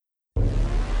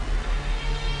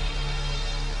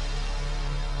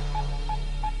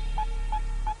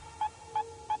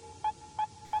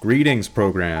Greetings,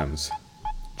 programs!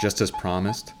 Just as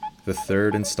promised, the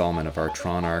third installment of our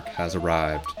TRON arc has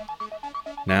arrived.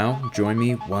 Now, join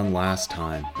me one last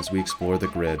time as we explore the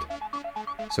grid.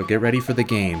 So get ready for the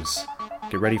games,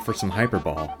 get ready for some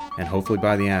hyperball, and hopefully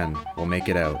by the end, we'll make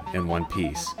it out in one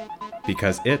piece.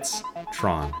 Because it's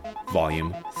TRON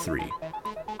Volume 3.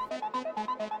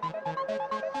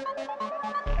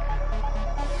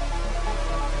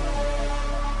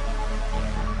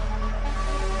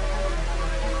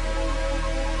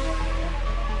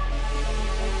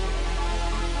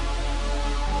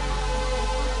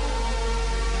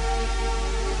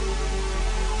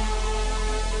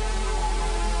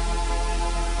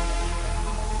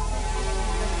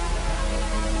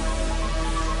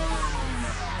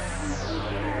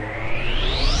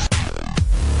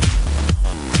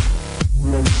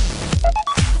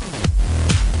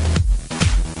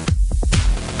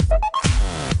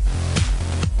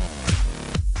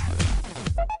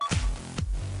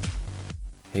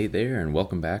 Hey there, and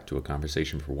welcome back to A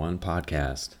Conversation for One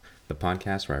podcast, the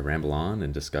podcast where I ramble on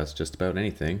and discuss just about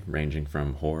anything, ranging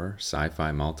from horror,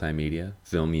 sci-fi, multimedia,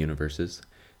 film universes,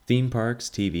 theme parks,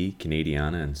 TV,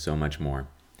 Canadiana, and so much more.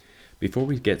 Before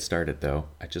we get started, though,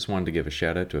 I just wanted to give a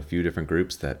shout out to a few different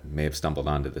groups that may have stumbled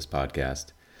onto this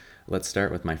podcast. Let's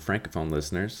start with my francophone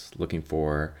listeners looking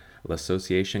for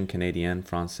l'Association Canadienne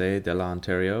Française de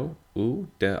l'Ontario ou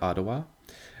de Ottawa.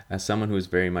 As someone who is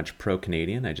very much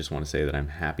pro-Canadian, I just want to say that I'm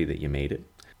happy that you made it.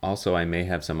 Also, I may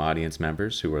have some audience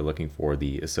members who are looking for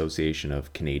the Association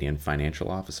of Canadian Financial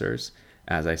Officers.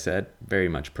 As I said, very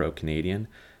much pro-Canadian,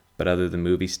 but other than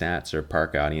movie stats or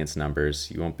park audience numbers,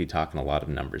 you won't be talking a lot of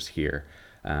numbers here.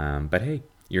 But hey,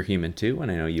 you're human too, and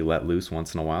I know you let loose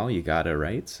once in a while, you got it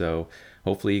right, so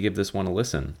hopefully you give this one a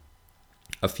listen.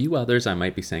 A few others I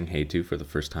might be saying hey to for the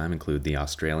first time include the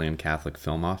Australian Catholic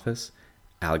Film Office,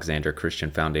 Alexander Christian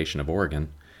Foundation of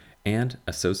Oregon, and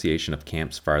Association of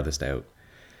Camps Farthest Out.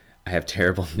 I have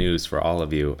terrible news for all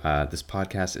of you. This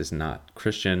podcast is not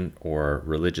Christian or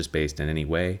religious based in any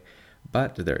way,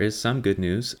 but there is some good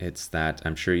news. It's that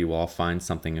I'm sure you all find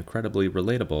something incredibly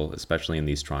relatable, especially in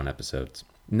these TRON episodes.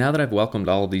 Now that I've welcomed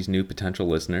all of these new potential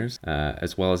listeners,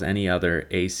 as well as any other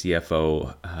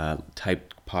ACFO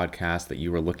type podcast that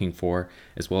you were looking for,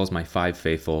 as well as my 5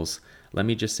 faithfuls, let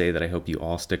me just say that I hope you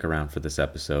all stick around for this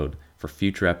episode, for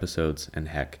future episodes, and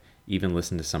heck, even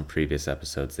listen to some previous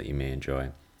episodes that you may enjoy.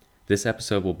 This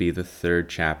episode will be the 3rd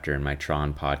chapter in my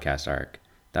TRON podcast arc.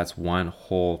 That's one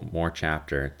whole more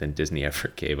chapter than Disney ever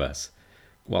gave us.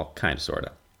 Well, kind of, sort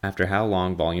of. After how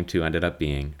long Volume 2 ended up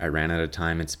being, I ran out of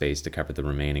time and space to cover the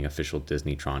remaining official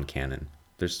Disney TRON canon.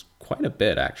 There's quite a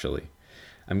bit, actually.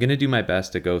 I'm going to do my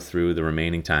best to go through the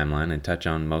remaining timeline and touch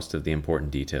on most of the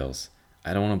important details.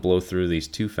 I don't want to blow through these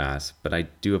too fast, but I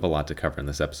do have a lot to cover in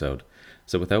this episode.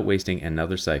 So without wasting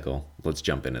another cycle, let's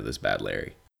jump into this bad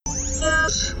Larry.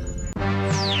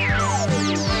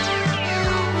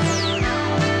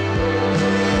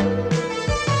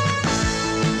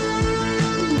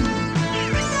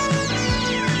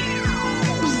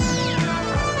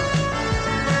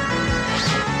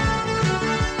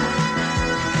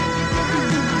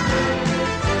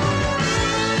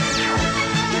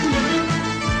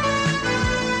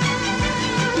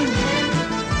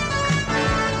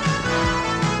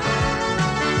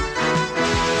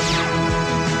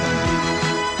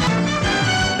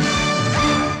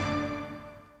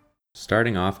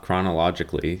 Starting off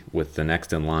chronologically with the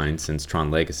next in line since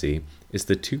TRON Legacy is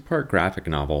the 2-part graphic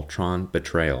novel TRON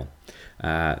Betrayal.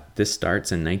 This starts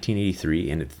in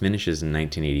 1983 and it finishes in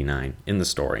 1989, in the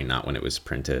story, not when it was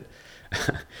printed.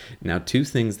 Now, 2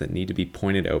 things that need to be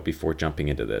pointed out before jumping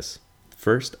into this.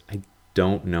 First, I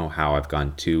don't know how I've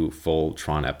gone 2 full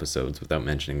TRON episodes without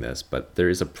mentioning this, but there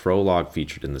is a prologue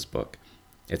featured in this book.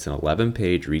 It's an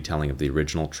 11-page retelling of the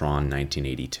original TRON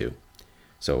 1982.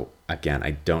 So again,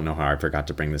 I don't know how I forgot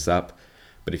to bring this up,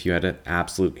 but if you had an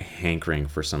absolute hankering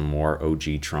for some more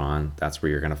OG TRON, that's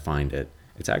where you're going to find it.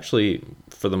 It's actually,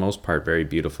 for the most part, very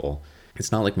beautiful.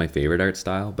 It's not like my favorite art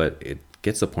style, but it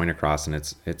gets the point across, and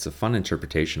it's a fun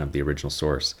interpretation of the original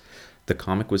source. The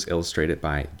comic was illustrated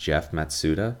by Jeff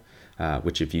Matsuda,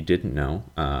 which if you didn't know,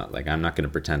 I'm not going to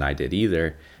pretend I did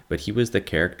either, but he was the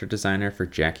character designer for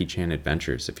Jackie Chan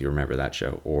Adventures, if you remember that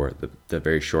show, or the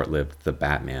very short-lived The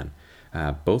Batman.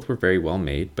 Both were very well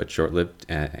made, but short-lived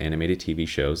animated TV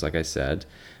shows, like I said.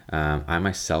 I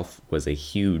myself was a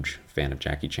huge fan of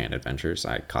Jackie Chan Adventures.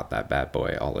 I caught that bad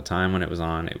boy all the time when it was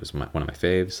on. It was one of my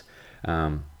faves.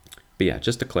 But yeah,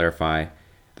 just to clarify,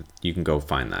 you can go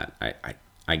find that.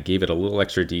 I gave it a little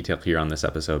extra detail here on this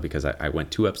episode because I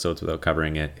went 2 episodes without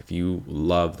covering it. If you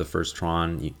love the first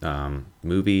TRON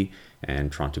movie,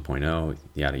 and Tron 2.0,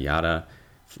 yada yada.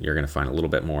 You're going to find a little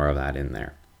bit more of that in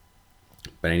there.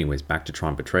 But anyways, back to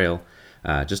Tron Betrayal.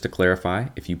 Just to clarify,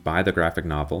 if you buy the graphic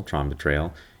novel Tron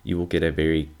Betrayal, you will get a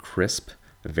very crisp,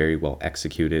 very well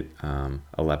executed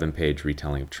 11-page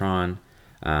retelling of Tron.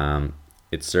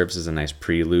 It serves as a nice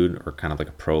prelude or kind of like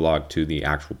a prologue to the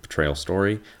actual Betrayal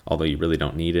story, although you really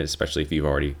don't need it, especially if you've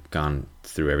already gone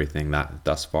through everything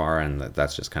thus far, and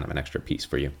that's just kind of an extra piece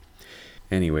for you.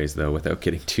 Anyways, though, without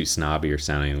getting too snobby or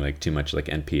sounding like too much like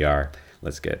NPR,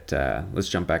 let's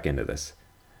jump back into this.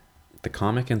 The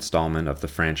comic installment of the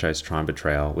franchise Tron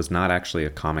Betrayal was not actually a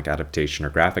comic adaptation or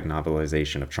graphic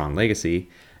novelization of Tron Legacy.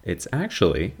 It's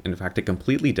actually, in fact, a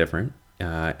completely different,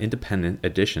 independent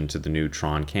addition to the new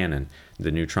Tron canon.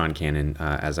 The new Tron canon,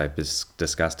 as I've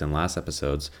discussed in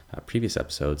previous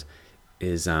episodes,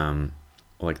 is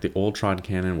like the old Tron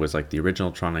canon was like the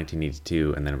original Tron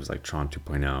 1982, and then it was like Tron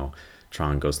 2.0,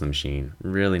 Tron Ghost of the Machine.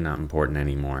 Really not important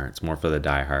anymore. It's more for the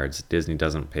diehards. Disney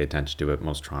doesn't pay attention to it.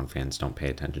 Most Tron fans don't pay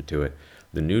attention to it.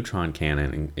 The new Tron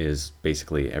canon is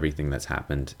basically everything that's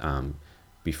happened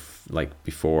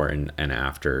before and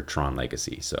after Tron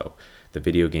Legacy. So the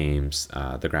video games,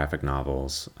 the graphic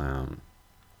novels, and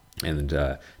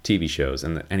TV shows,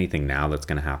 and anything now that's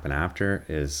going to happen after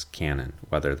is canon,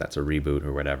 whether that's a reboot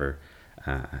or whatever.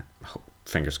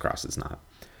 Fingers crossed it's not.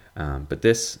 But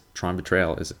this Tron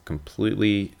Betrayal is a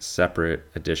completely separate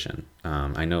edition.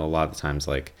 I know a lot of the times,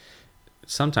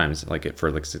 sometimes, for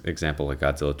example, like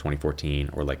Godzilla 2014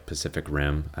 or like Pacific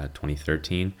Rim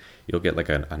 2013, you'll get like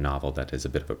a novel that is a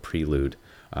bit of a prelude.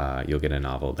 You'll get a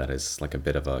novel that is like a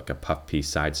bit of a puff piece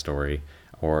side story.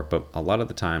 But a lot of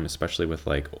the time, especially with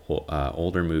like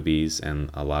older movies and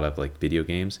a lot of like video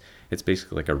games, it's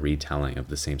basically like a retelling of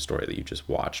the same story that you just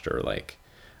watched or like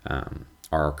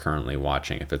are currently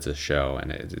watching if it's a show,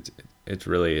 and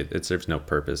it serves no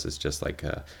purpose. It's just like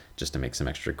just to make some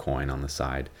extra coin on the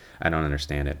side. I don't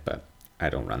understand it, but I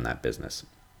don't run that business.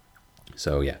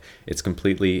 So yeah, it's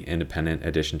completely independent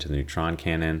addition to the new Tron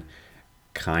canon,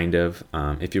 kind of.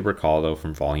 If you recall though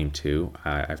from Volume 2,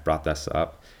 I've brought this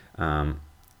up.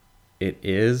 It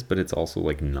is, but it's also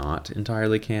like not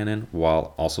entirely canon,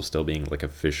 while also still being like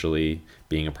officially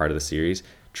being a part of the series.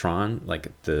 Tron, like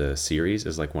the series,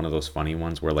 is like one of those funny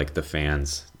ones where like the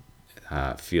fans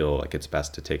feel like it's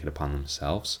best to take it upon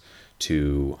themselves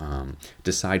to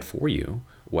decide for you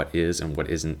what is and what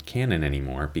isn't canon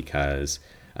anymore, because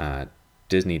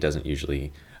Disney doesn't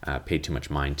usually pay too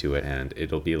much mind to it. And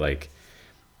it'll be like,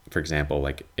 for example,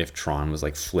 like if Tron was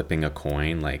like flipping a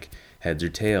coin, like heads or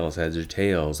tails,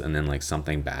 and then like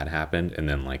something bad happened, and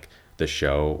then like the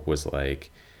show was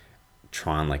like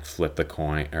Tron like flipped the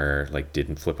coin, or like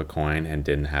didn't flip a coin and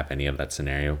didn't have any of that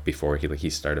scenario before he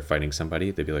started fighting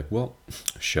somebody, they'd be like, well,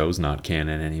 show's not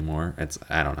canon anymore.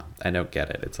 I don't know, I don't get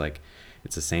it. It's like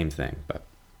it's the same thing. But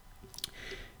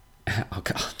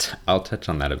I'll touch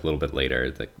on that a little bit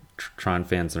later. The Tron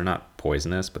fans, they're not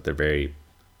poisonous, but they're very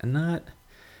not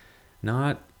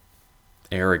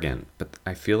arrogant, but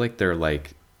I feel like they're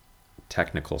like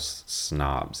technical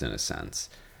snobs in a sense.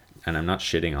 And I'm not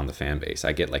shitting on the fan base.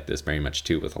 I get like this very much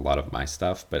too with a lot of my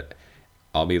stuff, but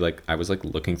I'll be like, I was like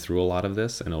looking through a lot of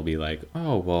this, and it'll be like,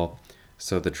 oh, well,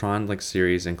 so the Tron like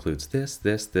series includes this,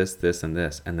 and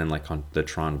this. And then like on the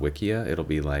Tron Wikia, it'll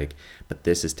be like, but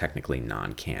this is technically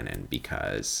non-canon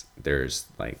because there's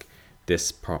like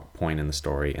this point in the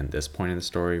story and this point in the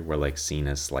story were like seen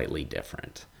as slightly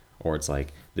different. Or it's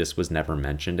like, this was never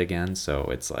mentioned again, so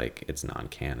it's like, it's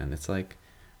non-canon. It's like,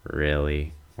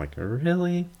 really? Like,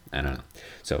 really? I don't know.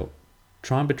 So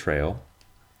Tron Betrayal,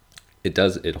 it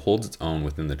holds its own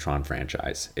within the Tron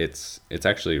franchise. It's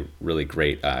actually really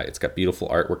great. It's got beautiful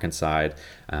artwork inside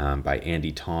by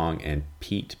Andy Tong and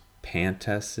Pete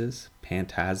Pantazis.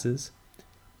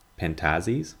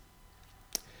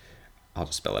 I'll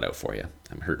just spell it out for you.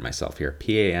 I'm hurting myself here.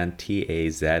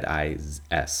 Pantazis.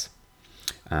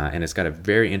 And it's got a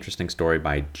very interesting story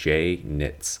by Jay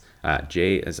Nitz.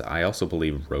 Jay, as I also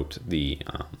believe, wrote the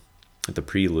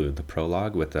prelude, the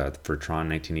prologue for Tron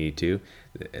 1982.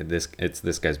 It's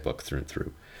this guy's book through and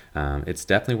through. It's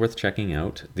definitely worth checking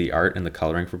out. The art and the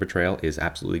coloring for Betrayal is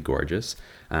absolutely gorgeous.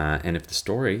 And if the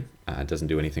story doesn't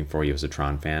do anything for you as a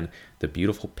Tron fan, the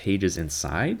beautiful pages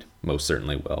inside most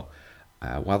certainly will.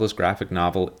 While this graphic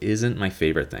novel isn't my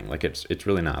favorite thing, like it's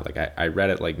really not. Like I read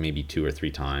it like maybe 2 or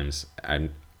 3 times.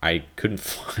 I couldn't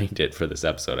find it for this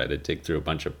episode. I had to dig through a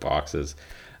bunch of boxes.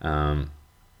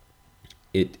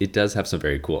 It does have some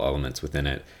very cool elements within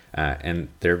it, and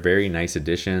they're very nice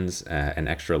additions and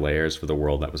extra layers for the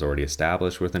world that was already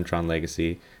established within Tron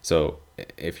Legacy. So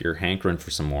if you're hankering for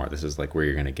some more, this is like where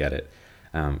you're going to get it.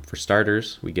 For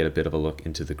starters, we get a bit of a look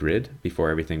into the grid before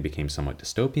everything became somewhat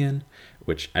dystopian,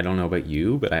 which I don't know about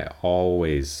you, but I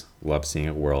always love seeing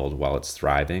a world while it's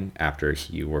thriving after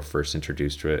you were first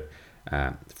introduced to it.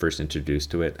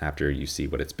 After you see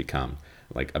what it's become.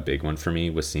 Like a big one for me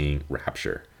was seeing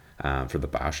Rapture for the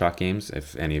BioShock games.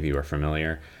 If any of you are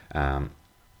familiar,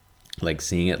 like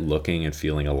seeing it looking and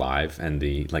feeling alive, and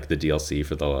the DLC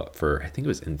for I think it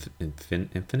was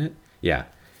Infinite, yeah,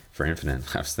 for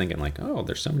Infinite. I was thinking like, oh,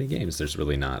 there's so many games. There's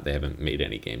really not. They haven't made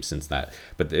any games since that,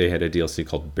 but they had a DLC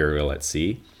called Burial at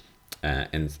Sea,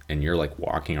 and you're like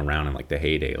walking around in like the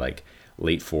heyday, like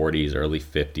late 40s, early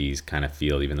 50s kind of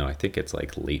feel, even though I think it's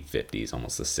like late 50s,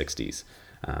 almost the 60s.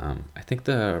 I think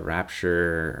the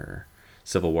Rapture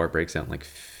Civil War breaks out in like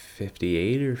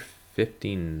 58 or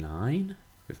 59,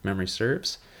 if memory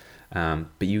serves. But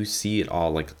you see it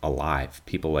all like alive.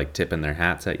 People like tipping their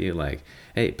hats at you, like,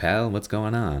 "Hey, pal, what's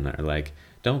going on?" Or like,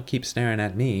 "Don't keep staring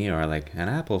at me," or like, "An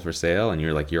apple for sale," and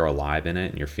you're alive in it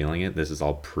and you're feeling it. This is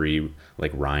all pre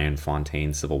like Ryan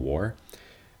Fontaine Civil War.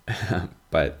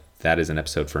 But that is an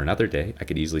episode for another day. I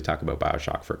could easily talk about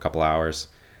BioShock for a couple hours.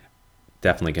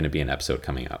 Definitely going to be an episode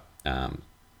coming up.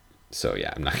 So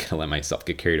yeah, I'm not going to let myself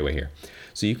get carried away here.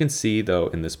 So you can see, though,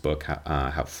 in this book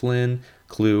how Flynn,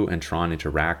 Clue, and Tron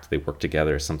interact. They work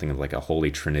together as something like a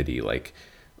holy trinity. Like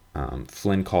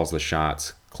Flynn calls the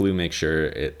shots, Clue makes sure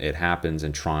it happens,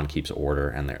 and Tron keeps order,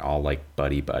 and they're all like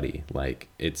buddy. Like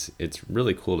it's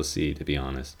really cool to see, to be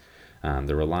honest.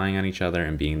 They're relying on each other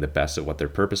and being the best at what they're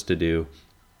purposed to do.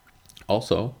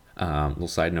 Also, little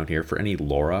side note here, for any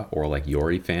Laura or like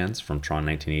Yori fans from Tron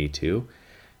 1982,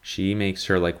 she makes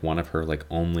her like one of her like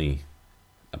only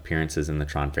appearances in the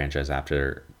Tron franchise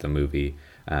after the movie.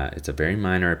 It's a very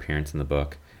minor appearance in the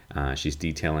book. She's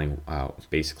detailing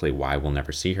basically why we'll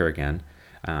never see her again.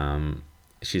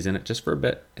 She's in it just for a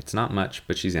bit. It's not much,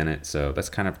 but she's in it, so that's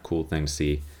kind of a cool thing to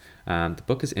see. The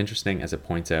book is interesting as it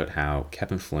points out how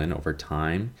Kevin Flynn over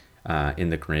time in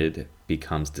the grid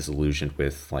becomes disillusioned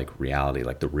with like reality,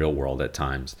 like the real world at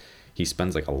times. He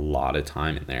spends like a lot of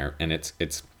time in there, and it's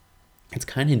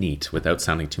kind of neat without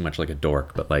sounding too much like a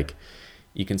dork, but like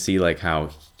you can see like how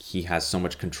he has so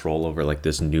much control over like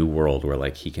this new world where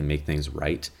like he can make things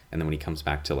right, and then when he comes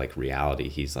back to like reality,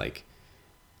 he's like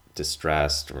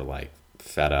distressed or like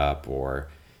fed up, or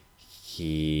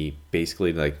he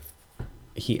basically like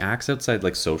he acts outside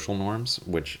like social norms,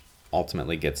 which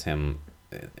ultimately gets him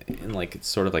in like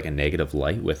sort of like a negative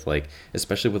light with like,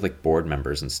 especially with like board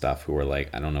members and stuff who are like,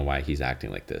 I don't know why he's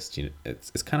acting like this.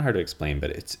 It's kind of hard to explain, but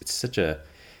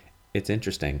it's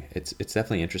interesting. It's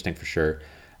definitely interesting for sure.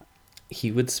 He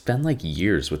would spend like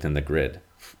years within the grid,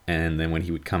 and then when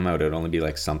he would come out, it would only be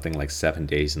like something like 7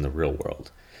 days in the real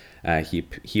world.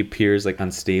 He appears like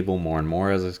unstable more and more,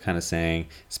 as I was kind of saying,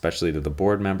 especially to the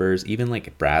board members. Even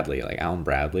like Bradley, like Alan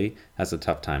Bradley, has a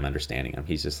tough time understanding him.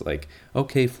 He's just like,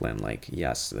 "Okay, Flynn, like,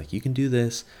 yes, like you can do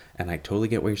this, and I totally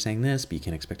get why you're saying this, but you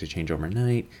can't expect to change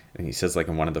overnight." And he says like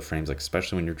in one of the frames, like,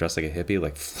 especially when you're dressed like a hippie,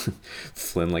 like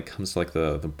Flynn like comes to like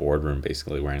the boardroom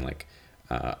basically wearing like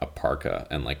a parka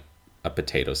and like a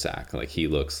potato sack. Like he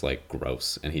looks like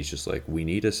gross, and he's just like, "We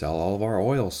need to sell all of our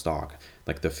oil stock.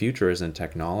 Like the future is in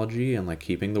technology and like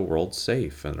keeping the world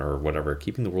safe or whatever,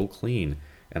 keeping the world clean."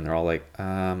 And they're all like,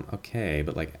 okay,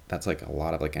 but like that's like a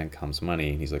lot of like income's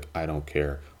money. And he's like, "I don't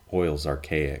care. Oil's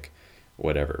archaic,"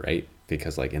 whatever, right?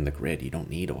 Because like in the grid, you don't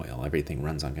need oil. Everything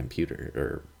runs on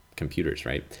computers,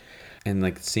 right? And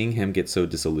like seeing him get so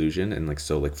disillusioned and like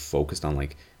so like focused on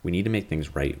like, we need to make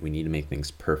things right, we need to make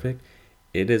things perfect.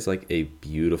 It is like a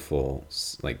beautiful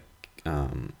like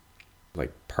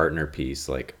partner piece.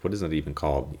 Like what is it even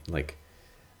called? Like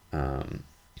I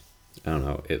don't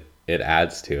know. It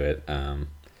adds to it.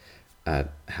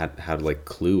 How like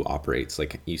Clue operates.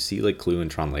 Like you see like Clue in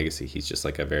Tron Legacy, he's just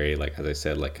like a very like, as I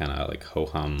said, like kind of like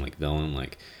ho-hum like villain,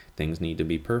 like things need to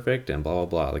be perfect and blah blah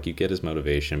blah. Like you get his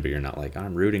motivation, but you're not like,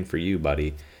 "I'm rooting for you,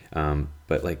 buddy."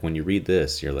 But like when you read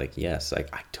this, you're like, yes, I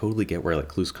totally get where like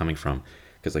Clue's coming from.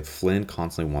 Because like Flynn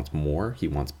constantly wants more, he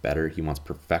wants better, he wants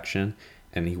perfection,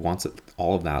 and he wants it,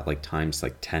 all of that like times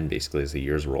like 10 basically as the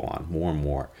years roll on, more and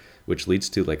more, which leads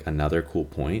to like another cool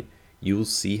point. You will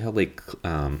see how like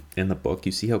in the book,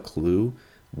 you see how Clue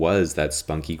was that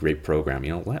spunky great program,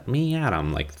 let me at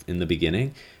him like in the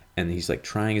beginning, and he's like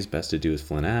trying his best to do as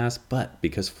Flynn asked, but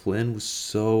because Flynn was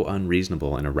so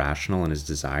unreasonable and irrational in his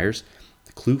desires,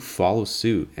 Clue follows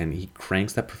suit and he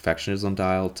cranks that perfectionism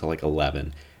dial to like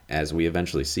 11, as we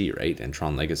eventually see, right, in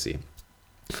Tron Legacy.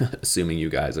 Assuming you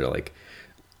guys are like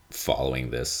following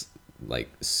this like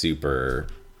super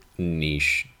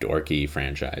niche dorky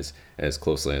franchise as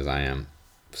closely as I am.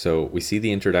 So we see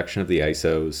the introduction of the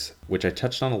ISOs, which I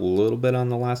touched on a little bit on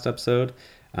the last episode.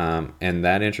 And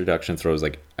that introduction throws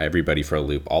like everybody for a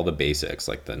loop, all the basics,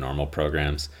 like the normal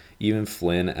programs. Even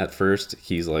Flynn at first,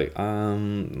 he's like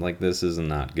this is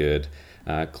not good.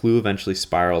 Clue eventually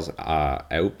spirals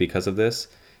out because of this.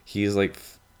 He's like,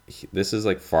 this is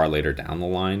like far later down the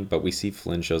line, but we see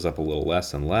Flynn shows up a little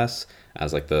less and less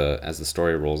as the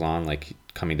story rolls on, like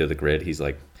coming to the grid. He's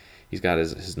got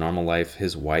his normal life.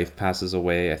 His wife passes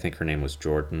away. I think her name was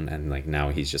Jordan, and like now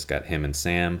he's just got him and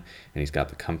Sam, and he's got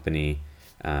the company,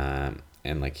 and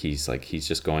he's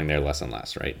just going there less and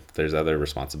less. Right? There's other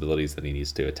responsibilities that he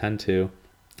needs to attend to,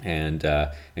 and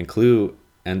Clue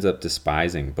ends up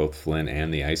despising both Flynn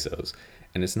and the ISOs,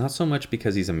 and it's not so much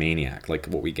because he's a maniac like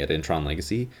what we get in Tron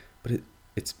Legacy, but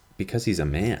it's because he's a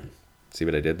man. See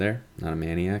what I did there? Not a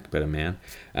maniac, but a man.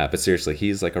 But seriously,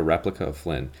 he's like a replica of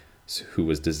Flynn, who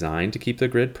was designed to keep the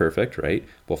grid perfect, right?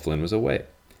 While Flynn was away.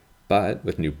 But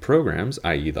with new programs,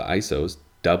 i.e. the ISOs,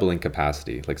 doubling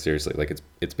capacity. Like seriously, like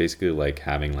it's basically like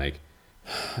having like,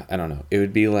 I don't know. It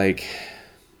would be like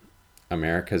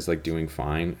America's like doing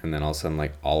fine, and then all of a sudden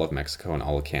like all of Mexico and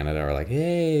all of Canada are like,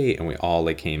 hey, and we all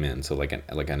like came in. So like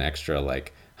an extra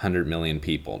like 100 million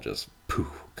people just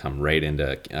poof, come right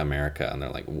into America, and they're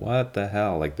like, what the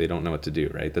hell? Like they don't know what to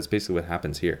do, right? That's basically what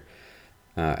happens here.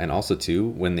 And also too,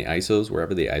 when the ISOs,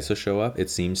 wherever the ISOs show up, it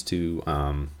seems to,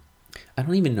 I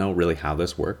don't even know really how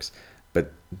this works,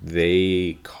 but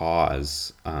they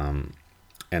cause, and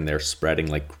they're spreading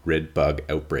like grid bug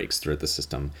outbreaks throughout the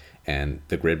system. And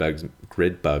the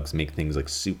grid bugs make things like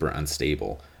super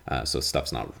unstable. So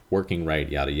stuff's not working right,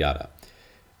 yada, yada.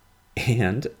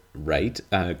 And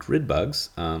grid bugs,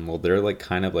 well, they're like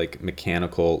kind of like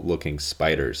mechanical looking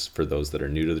spiders for those that are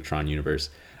new to the Tron universe.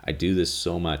 I do this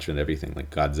so much with everything like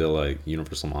Godzilla,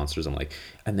 Universal Monsters. I'm like,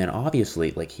 and then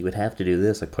obviously like he would have to do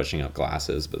this, like pushing up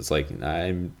glasses, but it's like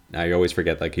I always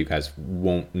forget like you guys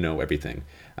won't know everything.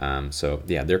 So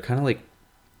yeah, they're kind of like,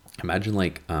 imagine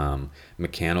like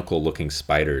mechanical looking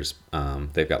spiders.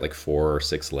 They've got like 4 or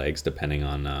 6 legs depending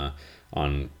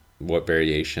on what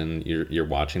variation you're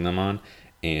watching them on,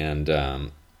 and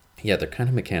yeah, they're kind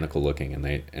of mechanical looking,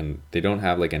 and they don't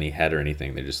have like any head or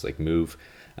anything. They just like move.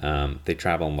 They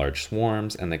travel in large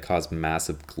swarms, and they cause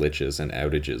massive glitches and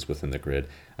outages within the grid,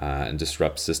 and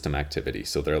disrupt system activity.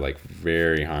 So they're like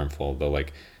very harmful.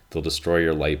 They'll destroy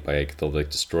your light bike. They'll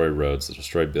like destroy roads. They'll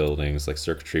destroy buildings. Like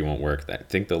circuitry won't work. I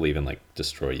think they'll even like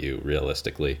destroy you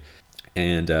realistically.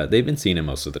 And they've been seen in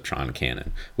most of the Tron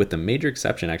canon, with the major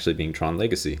exception actually being Tron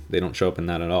Legacy. They don't show up in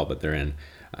that at all, but they're in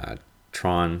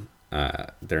Tron.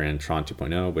 They're in Tron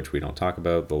 2.0, which we don't talk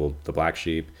about. The Black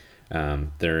Sheep.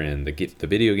 They're in the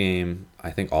video game.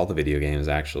 I think all the video games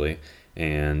actually,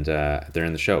 and they're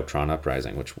in the show Tron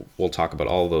Uprising, which we'll talk about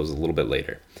all of those a little bit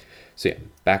later. So yeah,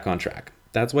 back on track.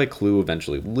 That's why Clue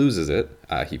eventually loses it.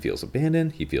 He feels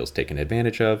abandoned, he feels taken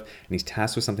advantage of, and he's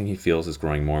tasked with something he feels is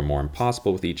growing more and more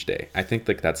impossible with each day. I think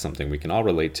like that's something we can all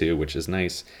relate to, which is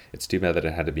nice. It's too bad that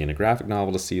it had to be in a graphic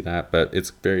novel to see that, but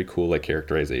it's very cool like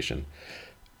characterization.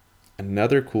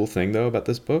 Another cool thing though about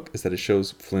this book is that it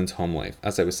shows Flynn's home life.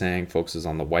 As I was saying, focuses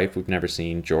on the wife we've never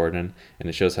seen, Jordan, and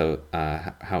it shows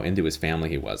how into his family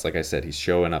he was. Like I said, he's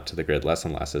showing up to the grid less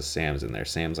and less as Sam's in there.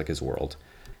 Sam's like his world.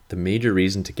 The major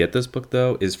reason to get this book,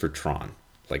 though, is for Tron.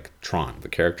 Like Tron, the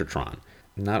character Tron.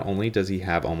 Not only does he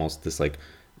have almost this, like,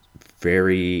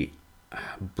 very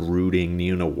brooding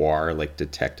neo-noir, like,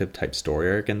 detective-type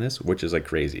story arc in this, which is, like,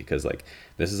 crazy. Because, like,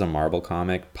 this is a Marvel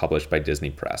comic published by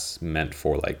Disney Press, meant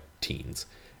for, like, teens.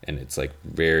 And it's, like,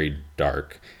 very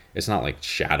dark. It's not, like,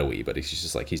 shadowy, but he's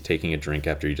just, like, he's taking a drink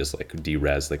after he just, like,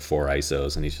 de-res, like, 4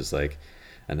 ISOs. And he's just, like,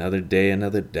 another day,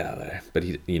 another dollar. But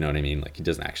he, you know what I mean? Like he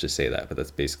doesn't actually say that, but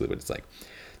that's basically what it's like.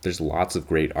 There's lots of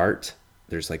great art.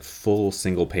 There's like full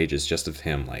single pages just of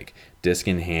him, like disc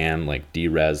in hand, like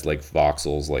de-res, like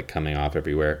voxels, like coming off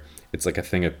everywhere. It's like a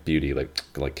thing of beauty, like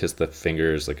kiss the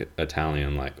fingers, like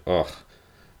Italian, like, oh,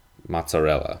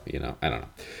 mozzarella, you know? I don't know.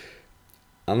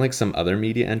 Unlike some other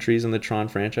media entries in the Tron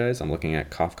franchise, I'm looking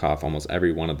at cough, cough, almost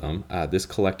every one of them. This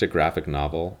collected graphic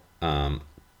novel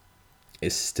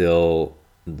is still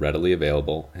readily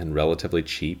available and relatively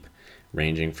cheap,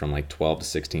 ranging from like $12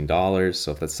 to $16.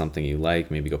 So if that's something you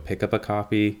like, maybe go pick up a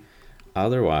copy.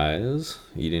 Otherwise,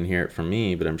 you didn't hear it from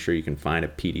me, but I'm sure you can find a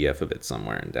PDF of it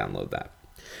somewhere and download that.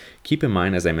 Keep in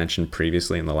mind, as I mentioned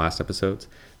previously in the last episodes,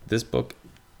 this book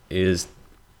is,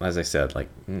 as I said, like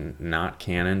not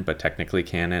canon, but technically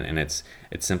canon, and it's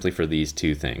simply for these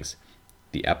two things.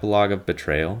 The epilogue of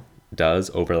Betrayal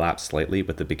does overlap slightly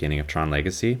with the beginning of Tron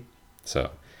Legacy.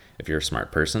 So if you're a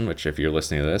smart person, which if you're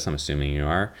listening to this, I'm assuming you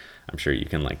are, I'm sure you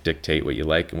can like dictate what you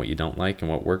like and what you don't like and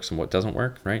what works and what doesn't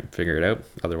work, right? Figure it out.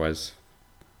 Otherwise,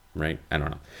 right? I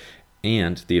don't know.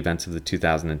 And the events of the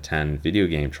 2010 video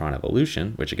game Tron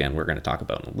Evolution, which again, we're going to talk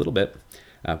about in a little bit,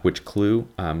 which Clue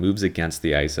moves against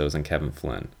the ISOs and Kevin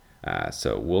Flynn.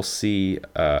 So we'll see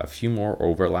a few more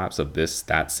overlaps of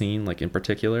that scene, like in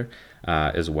particular,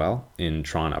 as well, in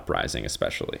Tron Uprising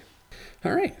especially.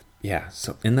 All right. Yeah,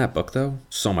 so in that book, though,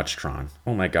 so much Tron.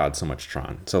 Oh my God, so much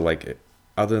Tron. So like,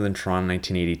 other than Tron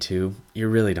 1982, you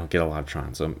really don't get a lot of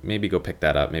Tron. So maybe go pick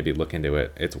that up, maybe look into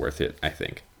it. It's worth it, I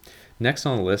think. Next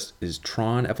on the list is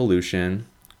Tron Evolution,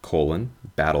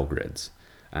 Battle Grids.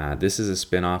 This is a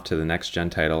spin-off to the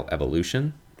next-gen title,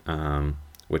 Evolution,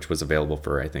 which was available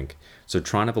for, I think. So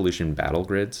Tron Evolution Battle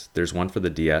Grids, there's one for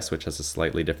the DS, which has a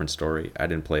slightly different story. I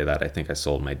didn't play that. I think I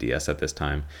sold my DS at this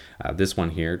time. This one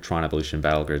here, Tron Evolution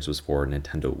Battle Grids, was for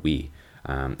Nintendo Wii.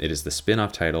 It is the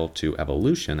spin-off title to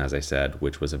Evolution, as I said,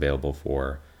 which was available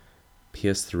for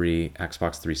PS3,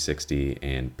 Xbox 360,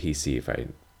 and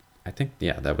PC. I think,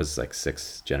 yeah, that was like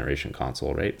 6th generation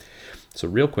console, right? So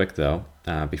real quick though,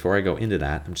 before I go into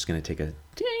that, I'm just going to take a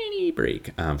tiny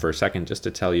break for a second just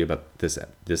to tell you about this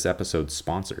episode's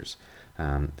sponsors.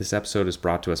 This episode is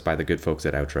brought to us by the good folks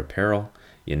at Outro Apparel.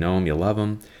 You know them, you love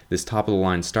them. This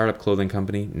top-of-the-line startup clothing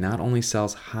company not only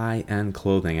sells high-end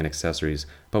clothing and accessories,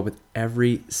 but with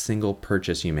every single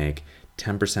purchase you make,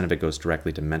 10% of it goes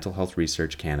directly to Mental Health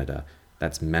Research Canada.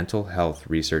 That's Mental Health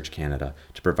Research Canada,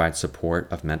 to provide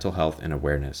support of mental health and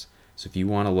awareness. So if you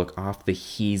want to look off the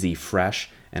heezy fresh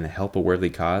and help a worthy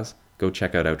cause, go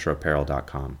check out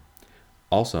outroapparel.com.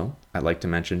 Also, I'd like to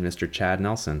mention Mr. Chad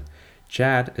Nelson.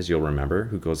 Chad, as you'll remember,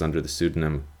 who goes under the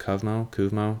pseudonym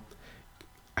Kuvmo,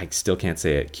 I still can't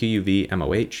say it,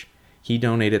 Quvmoh. He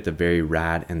donated the very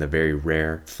rad and the very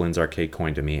rare Flynn's Arcade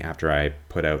coin to me after I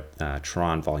put out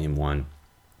Tron Volume 1.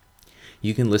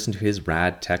 You can listen to his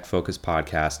rad tech-focused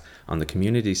podcast on the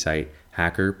community site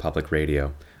Hacker Public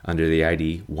Radio under the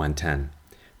ID 110.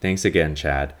 Thanks again,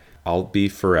 Chad. I'll be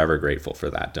forever grateful for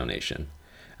that donation.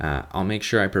 I'll make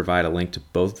sure I provide a link to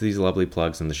both of these lovely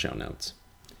plugs in the show notes.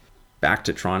 Back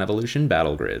to Tron Evolution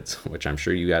Battle Grids, which I'm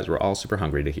sure you guys were all super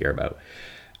hungry to hear about.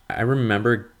 I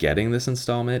remember getting this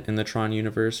installment in the Tron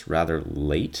universe rather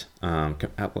late,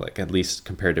 at least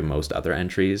compared to most other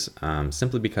entries,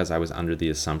 simply because I was under the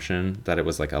assumption that it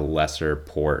was like a lesser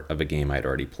port of a game I'd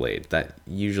already played. That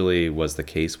usually was the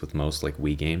case with most like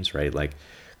Wii games, right? Like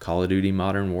Call of Duty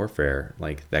Modern Warfare,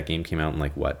 like that game came out in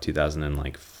like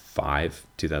 2005,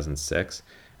 2006.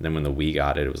 And then when the Wii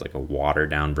got it, it was like a watered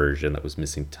down version that was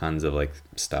missing tons of like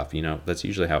stuff. You know, that's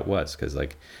usually how it was, because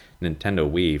like Nintendo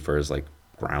Wii, for as like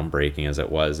groundbreaking as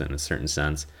it was in a certain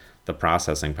sense, the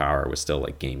processing power was still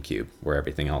like GameCube, where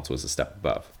everything else was a step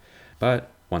above. But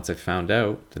once I found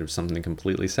out that it was something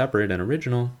completely separate and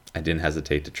original, I didn't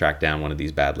hesitate to track down one of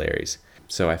these bad Larrys.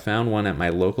 So I found one at my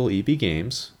local EB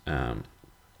Games. Being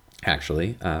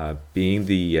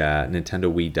the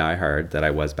Nintendo Wii diehard that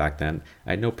I was back then, I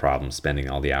had no problem spending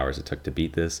all the hours it took to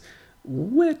beat this,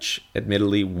 which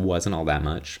admittedly wasn't all that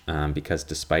much, because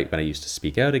despite what I used to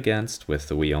speak out against, with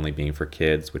the Wii only being for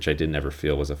kids, which I did never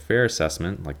feel was a fair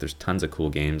assessment, like there's tons of cool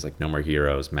games like No More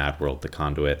Heroes, Mad World, The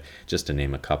Conduit, just to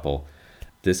name a couple,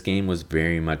 this game was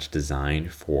very much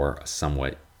designed for a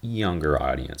somewhat younger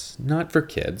audience. Not for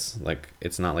kids, like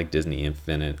it's not like Disney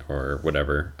Infinite or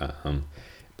whatever,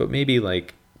 but maybe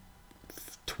like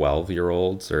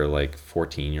 12-year-olds or like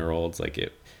 14-year-olds. Like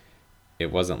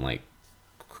it wasn't like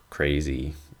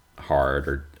crazy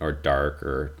hard or dark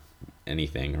or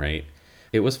anything, right?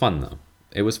 It was fun though.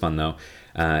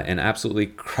 And absolutely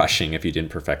crushing if you didn't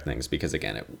perfect things, because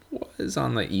again, it was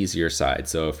on the easier side.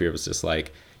 So if it was just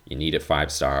like you needed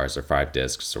 5 stars or 5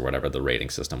 discs or whatever the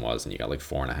rating system was, and you got like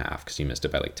 4.5 because you missed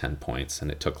it by like 10 points and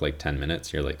it took like 10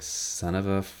 minutes, you're like, son of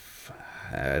a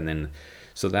and then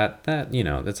so that you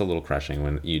know, that's a little crushing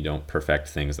when you don't perfect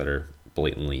things that are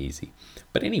blatantly easy.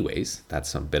 But anyways,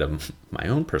 that's a bit of my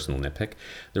own personal nitpick.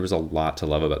 There was a lot to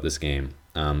love about this game.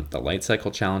 The light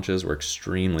cycle challenges were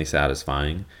extremely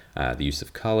satisfying. The use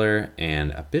of color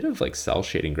and a bit of like cell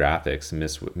shading graphics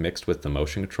mixed with the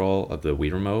motion control of the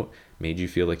Wii remote made you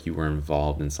feel like you were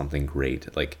involved in something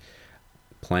great. Like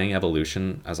playing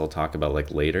Evolution, as I'll talk about like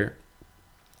later,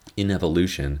 in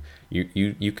Evolution,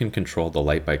 you can control the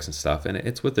light bikes and stuff, and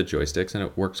it's with the joysticks, and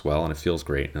it works well, and it feels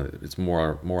great. And it's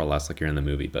more or less like you're in the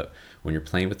movie. But when you're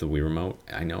playing with the Wii remote,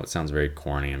 I know it sounds very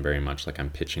corny and very much like I'm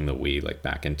pitching the Wii like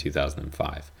back in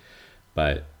 2005,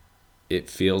 but it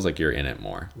feels like you're in it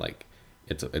more. Like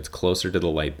it's closer to the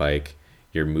light bike.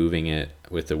 you're moving it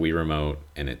with the Wii remote,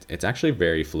 and it's actually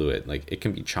very fluid. Like, it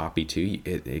can be choppy too.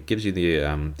 It gives you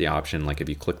the option, like if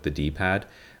you click the D-pad,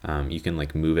 you can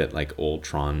like move it like old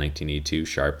Tron 1982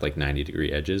 sharp, like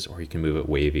 90-degree edges, or you can move it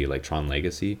wavy like Tron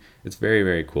Legacy. It's very,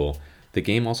 very cool. The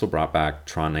game also brought back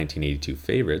Tron 1982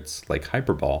 favorites like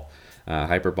Hyperball.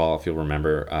 Hyperball, if you'll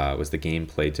remember, was the game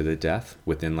played to the death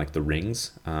within like the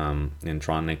rings in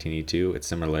Tron 1982. It's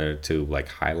similar to like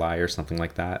Highlight or something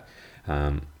like that.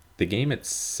 The game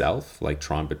itself, like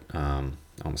Tron, I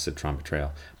almost said Tron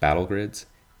Betrayal, Battle Grids,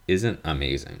 isn't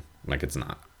amazing. Like, it's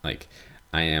not. Like,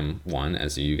 I am one,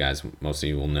 as you guys, most of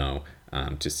you will know,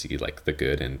 to see like the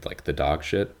good and like the dog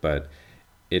shit, but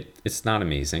it's not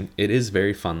amazing. It is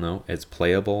very fun though. It's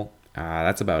playable.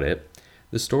 That's about it.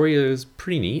 The story is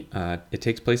pretty neat. It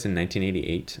takes place in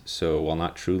 1988, so while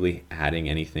not truly adding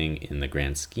anything in the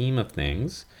grand scheme of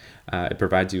things, it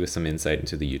provides you with some insight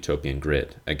into the utopian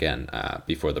grid, again,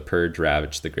 before the purge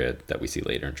ravaged the grid that we see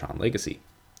later in Tron Legacy.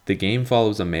 The game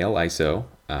follows a male ISO,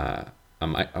 a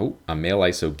male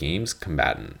ISO games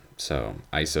combatant. So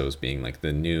ISOs being like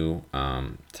the new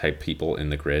type people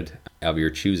in the grid of your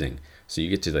choosing. So you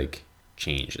get to like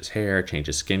change his hair, change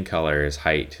his skin color, his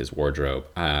height, his wardrobe.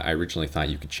 I originally thought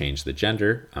you could change the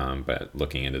gender, but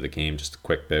looking into the game just a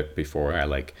quick bit before I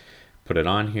like put it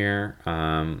on here,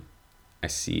 I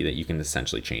see that you can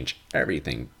essentially change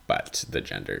everything but the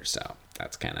gender. So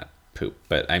that's kind of poop.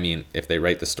 But I mean, if they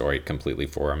write the story completely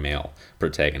for a male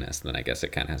protagonist, then I guess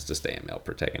it kind of has to stay a male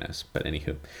protagonist. But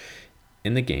anywho,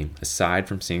 in the game, aside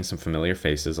from seeing some familiar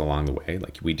faces along the way,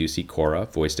 like we do see Cora,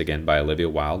 voiced again by Olivia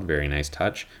Wilde, very nice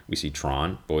touch. We see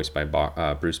Tron, voiced by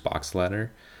Bruce Boxleitner.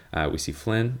 We see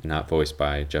Flynn, not voiced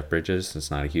by Jeff Bridges. It's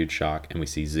not a huge shock. And we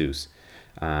see Zeus.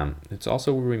 It's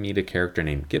also where we meet a character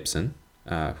named Gibson,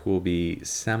 who will be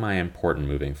semi-important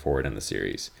moving forward in the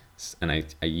series. And I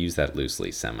use that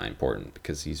loosely, semi-important,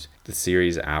 because he's the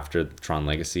series after Tron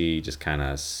Legacy just kind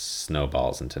of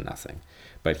snowballs into nothing.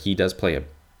 But he does play a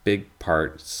big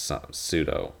part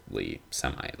pseudo-ly,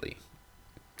 semi-ly.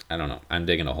 I don't know. I'm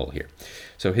digging a hole here.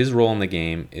 So his role in the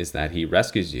game is that he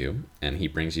rescues you and he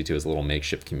brings you to his little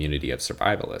makeshift community of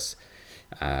survivalists.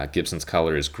 Gibson's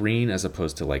color is green as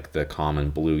opposed to like the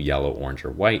common blue, yellow, orange, or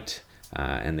white.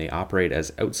 And they operate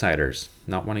as outsiders,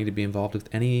 not wanting to be involved with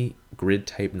any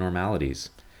grid-type normalities,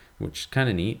 which is kind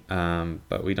of neat,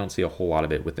 but we don't see a whole lot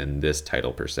of it within this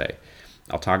title per se.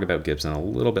 I'll talk about Gibson a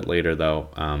little bit later though,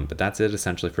 but that's it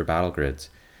essentially for Battle Grids.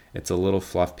 It's a little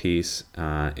fluff piece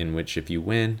in which if you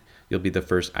win, you'll be the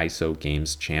first ISO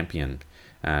Games champion.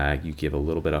 You give a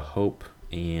little bit of hope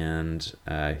and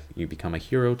you become a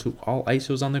hero to all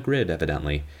ISOs on the grid,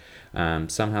 evidently.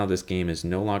 Somehow this game is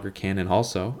no longer canon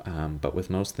also, but with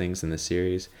most things in the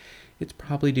series, it's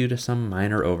probably due to some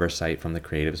minor oversight from the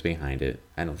creatives behind it.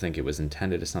 I don't think it was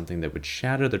intended as something that would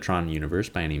shatter the Tron universe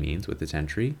by any means with its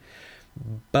entry,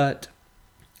 but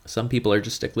some people are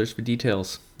just sticklers for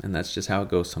details, and that's just how it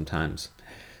goes sometimes.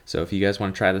 So if you guys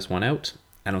want to try this one out,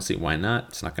 I don't see why not.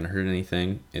 It's not going to hurt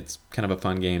anything. It's kind of a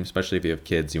fun game, especially if you have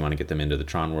kids, you want to get them into the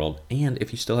Tron world. And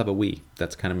if you still have a Wii,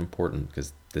 that's kind of important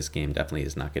because this game definitely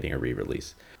is not getting a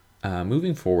re-release.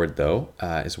 Moving forward, though,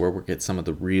 is where we'll get some of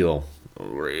the real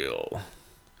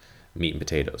meat and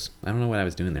potatoes. I don't know what I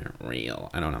was doing there.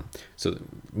 I don't know. So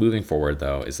moving forward,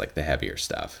 though, is like the heavier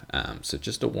stuff. So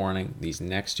just a warning, these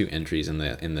next two entries in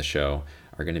the show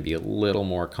are going to be a little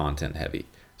more content heavy.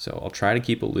 So I'll try to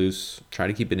keep it loose, try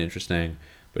to keep it interesting.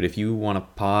 But if you want to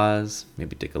pause,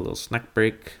 maybe take a little snack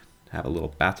break, have a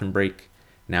little bathroom break,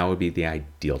 now would be the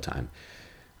ideal time.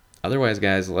 Otherwise,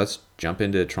 guys, let's jump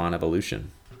into Tron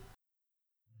Evolution.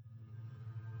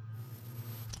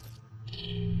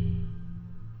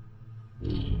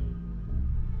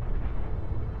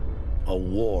 A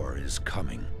war is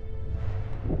coming.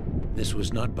 This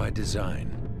was not by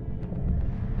design,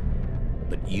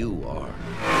 but you are.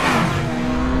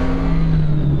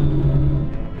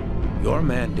 Your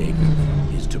mandate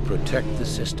is to protect the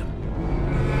system.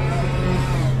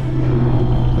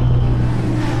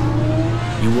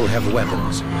 You will have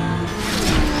weapons.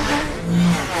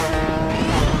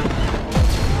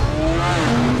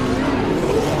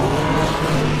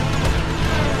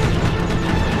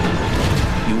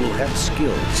 You will have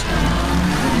skills.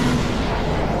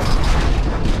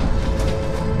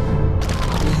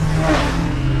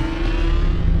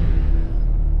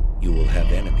 You will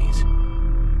have enemies.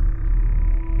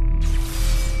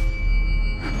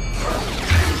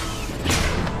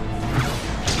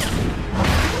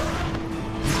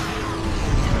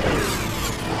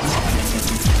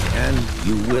 And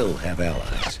you will have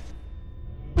allies.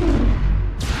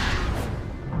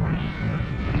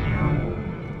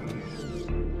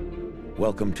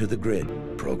 Welcome to the Grid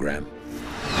program.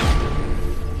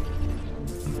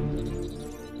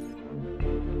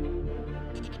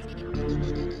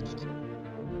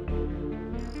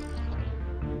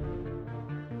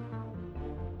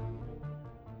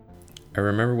 I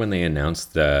remember when they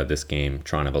announced this game,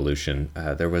 Tron Evolution,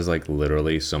 there was like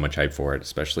literally so much hype for it,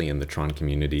 especially in the Tron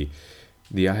community.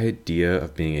 The idea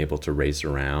of being able to race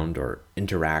around or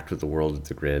interact with the world of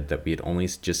the grid that we had only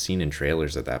just seen in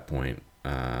trailers at that point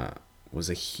was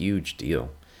a huge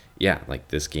deal. Yeah, like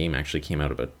this game actually came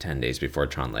out about 10 days before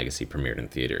Tron Legacy premiered in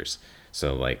theaters.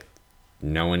 So like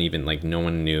no one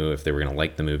knew if they were going to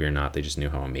like the movie or not. They just knew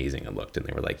how amazing it looked. And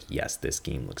they were like, yes, this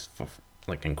game looks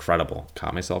like incredible.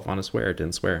 Caught myself on a swear,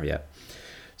 didn't swear yet.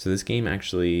 So this game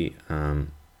actually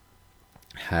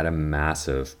had a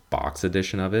massive box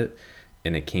edition of it,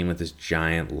 and it came with this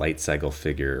giant light cycle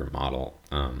figure model.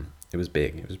 It was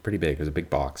big. It was pretty big. It was a big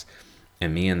box.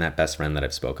 And me and that best friend that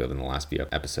I've spoke of in the last few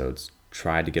episodes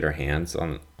tried to get our hands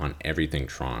on everything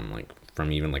Tron, like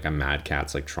from even like a Mad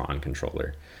Catz like Tron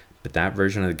controller. But that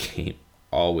version of the game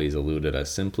always eluded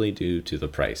us simply due to the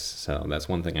price. So that's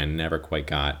one thing I never quite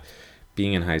got.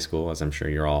 Being in high school, as I'm sure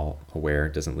you're all aware,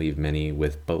 doesn't leave many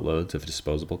with boatloads of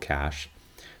disposable cash.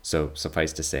 So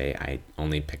suffice to say, I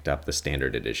only picked up the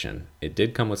standard edition. It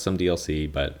did come with some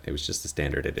DLC, but it was just the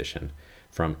standard edition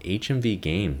from HMV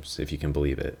Games, if you can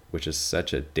believe it, which is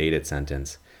such a dated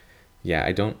sentence. Yeah,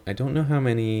 I don't know how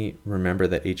many remember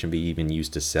that HMV even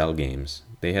used to sell games.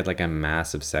 They had like a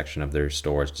massive section of their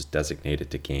stores just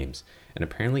designated to games, and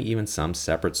apparently even some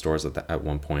separate stores at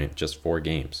one point just for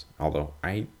games. Although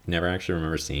I never actually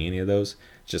remember seeing any of those.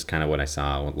 It's just kind of what I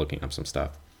saw when looking up some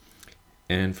stuff.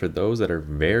 And for those that are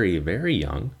very, very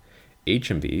young,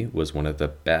 HMV was one of the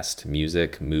best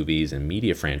music, movies, and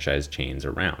media franchise chains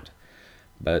around.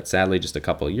 But sadly, just a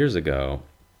couple of years ago,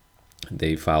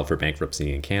 they filed for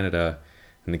bankruptcy in Canada,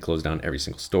 and they closed down every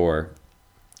single store,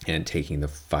 and taking the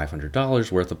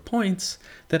 $500 worth of points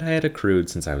that I had accrued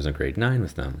since I was in grade 9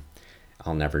 with them.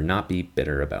 I'll never not be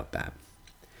bitter about that.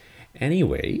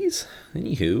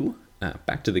 Anywho,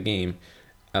 back to the game.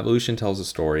 Evolution tells a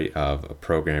story of a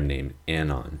program named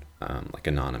Anon, like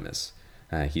Anonymous.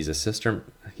 He's a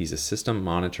system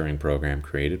monitoring program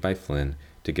created by Flynn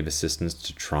to give assistance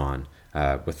to Tron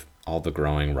with all the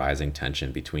rising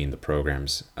tension between the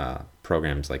programs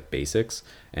like Basics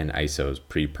and ISO's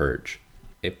pre-purge.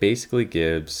 It basically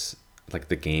gives, like,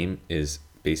 the game is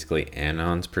basically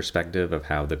Anon's perspective of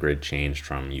how the grid changed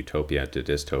from utopia to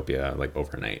dystopia, like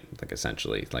overnight, like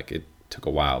essentially. Like it took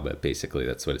a while, but basically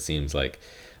that's what it seems like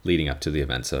leading up to the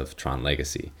events of Tron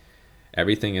Legacy.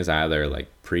 Everything is either like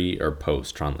pre or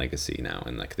post Tron Legacy now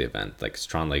in like the event. Like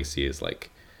Tron Legacy is like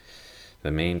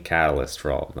the main catalyst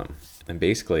for all of them. And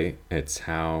basically it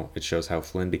shows how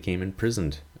Flynn became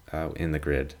imprisoned in the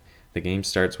grid. The game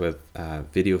starts with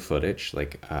video footage,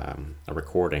 like a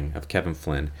recording of Kevin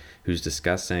Flynn, who's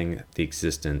discussing the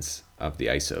existence of the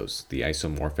ISOs, the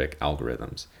isomorphic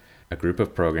algorithms, a group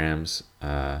of programs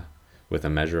with a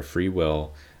measure of free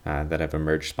will that have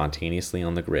emerged spontaneously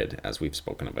on the grid, as we've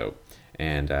spoken about,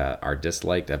 and are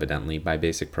disliked evidently by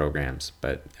basic programs.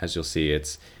 But as you'll see,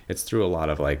 it's through a lot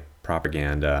of like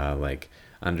propaganda, like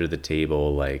under the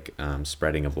table, like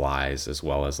spreading of lies, as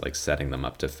well as like setting them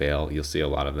up to fail. You'll see a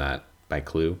lot of that by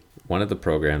Clue. One of the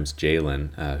programs,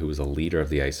 Jalen, who was a leader of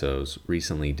the ISOs,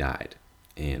 recently died.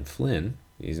 And Flynn,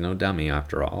 he's no dummy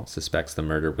after all, suspects the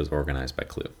murder was organized by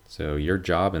Clue. So your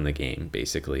job in the game,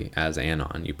 basically, as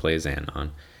Anon, you play as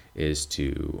Anon, is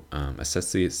to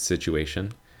assess the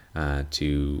situation,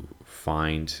 to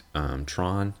find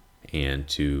Tron, and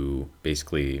to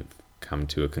basically come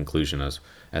to a conclusion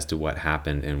as to what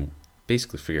happened, and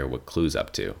basically figure out what Clue's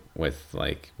up to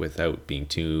without being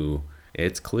too,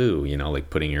 it's Clue, like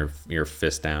putting your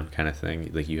fist down kind of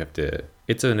thing. Like you have to,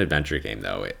 it's an adventure game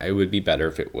though. It would be better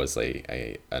if it was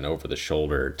an over the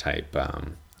shoulder type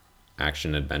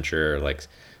action adventure, like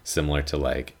similar to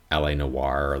like LA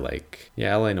Noire, or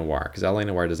LA Noire, because LA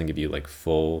Noire doesn't give you like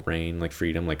full reign, like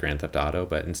freedom, like Grand Theft Auto,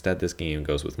 but instead this game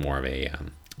goes with more of a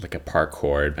like a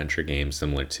parkour adventure game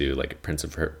similar to like Prince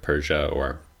of Persia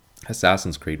or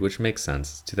Assassin's Creed, which makes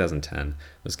sense. 2010,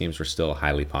 those games were still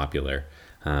highly popular.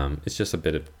 It's just a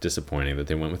bit of disappointing that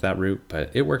they went with that route, but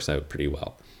it works out pretty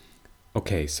well.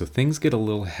 Okay, so things get a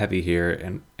little heavy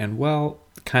here, and well,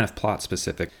 kind of plot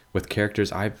specific with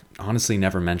characters I've honestly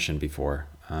never mentioned before.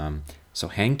 So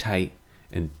hang tight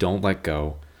and don't let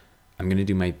go. I'm going to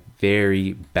do my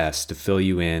very best to fill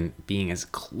you in, being as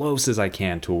close as I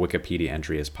can to a Wikipedia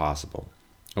entry as possible.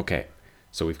 Okay,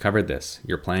 so we've covered this.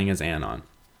 You're playing as Anon.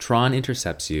 Tron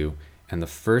intercepts you, and the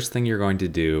first thing you're going to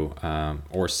do,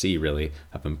 or see really,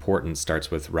 of importance starts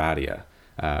with Radia.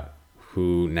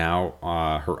 who now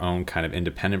her own kind of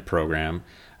independent program.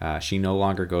 She no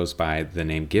longer goes by the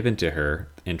name given to her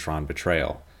in Tron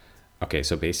Betrayal. Okay,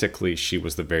 so basically she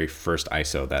was the very first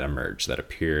ISO that emerged, that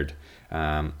appeared.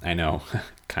 I know,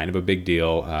 kind of a big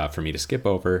deal for me to skip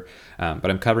over, but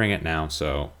I'm covering it now,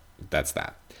 so that's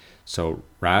that. So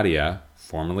Radia,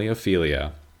 formerly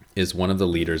Ophelia, is one of the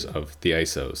leaders of the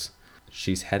ISOs.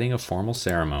 She's heading a formal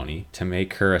ceremony to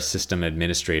make her a system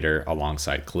administrator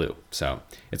alongside Clue. So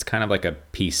it's kind of like a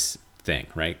peace thing,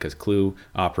 right? Because Clue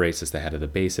operates as the head of the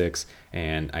basics,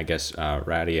 and I guess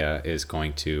Radia is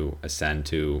going to ascend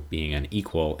to being an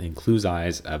equal in Clue's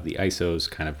eyes of the ISOs,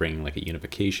 kind of bringing like a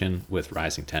unification with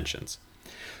rising tensions.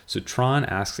 So Tron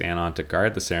asks Anon to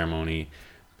guard the ceremony,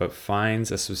 but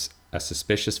finds a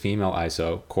suspicious female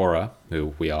ISO, Cora,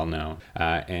 who we all know,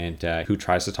 and who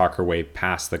tries to talk her way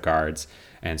past the guards.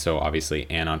 And so obviously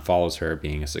Anon follows her,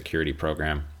 being a security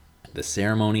program. The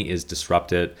ceremony is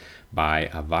disrupted by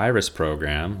a virus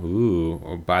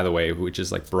program, by the way, which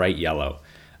is like bright yellow.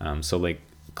 So like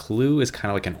Clue is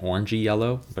kind of like an orangey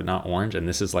yellow, but not orange, and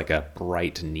this is like a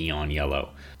bright neon yellow.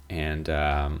 And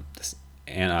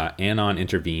Anon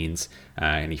intervenes,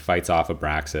 and he fights off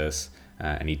Abraxas,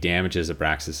 and he damages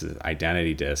Abraxas'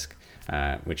 identity disk,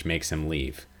 which makes him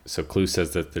leave. So Clue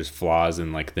says that there's flaws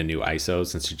in like the new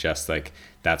ISOs and suggests like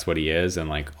that's what he is, and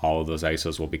like all of those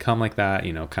ISOs will become like that,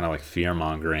 kind of like fear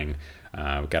mongering.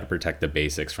 We've got to protect the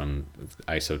basics from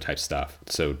ISO type stuff.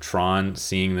 So Tron,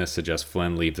 seeing this, suggests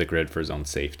Flynn leave the grid for his own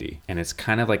safety. And it's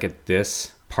kind of like at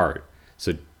this part.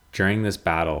 So during this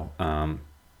battle,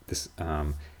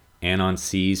 Anon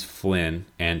sees Flynn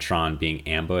and Tron being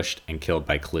ambushed and killed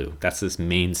by Clue. That's this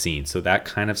main scene. So that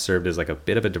kind of served as like a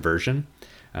bit of a diversion.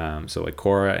 So like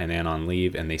Cora and Anon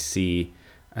leave, and they see,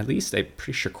 at least I'm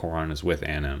pretty sure Coron is with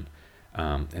Anon,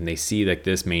 and they see like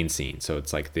this main scene. So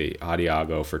it's like the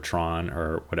Adiago for Tron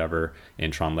or whatever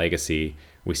in Tron Legacy.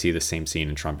 We see the same scene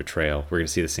in Tron Betrayal. We're going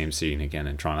to see the same scene again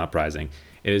in Tron Uprising.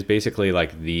 It is basically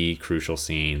like the crucial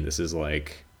scene. This is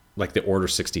like the Order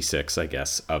 66, I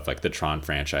guess, of like the Tron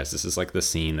franchise. This is like the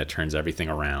scene that turns everything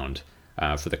around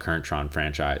for the current Tron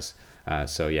franchise.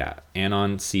 So yeah,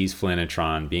 Anon sees Flynn and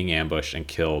Tron being ambushed and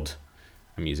killed,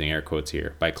 I'm using air quotes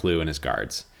here, by Clue and his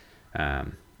guards.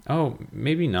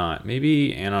 Maybe not.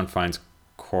 Maybe Anon finds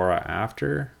Cora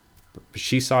after, but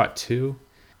she saw it too.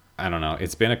 I don't know.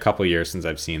 It's been a couple years since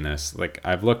I've seen this. Like,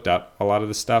 I've looked up a lot of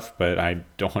the stuff, but I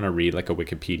don't want to read like a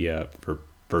Wikipedia for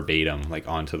verbatim like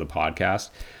onto the podcast.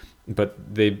 But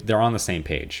they're on the same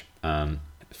page.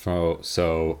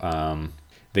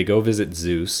 They go visit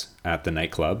Zeus at the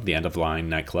nightclub, the End of Line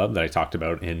nightclub that I talked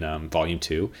about in Volume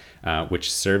 2,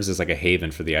 which serves as like a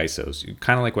haven for the ISOs.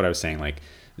 Kind of like what I was saying, like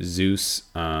Zeus,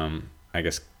 I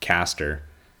guess Castor.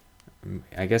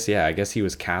 I guess he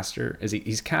was Castor.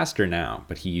 He's Castor now,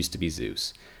 but he used to be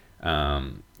Zeus.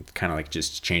 Kind of like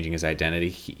just changing his identity.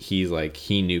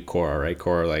 He knew Cora, right?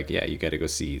 Cora, like, yeah, you got to go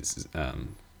see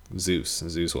Zeus.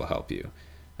 Zeus will help you.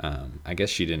 I guess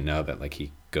she didn't know that like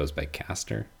he goes by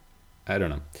Castor. I don't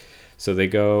know. So they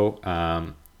go,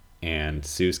 and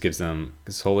Zeus gives them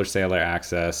Solar Sailor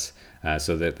access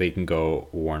so that they can go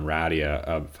warn Radia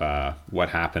of what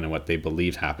happened and what they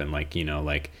believe happened. Like,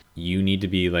 like you need to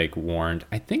be like warned.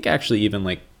 I think actually even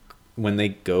like when they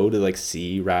go to like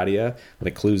see Radia,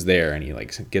 like Clue's there and he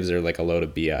like gives her like a load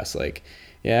of BS. Like,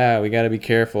 yeah, we got to be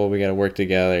careful. We got to work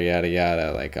together, yada,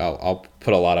 yada. Like I'll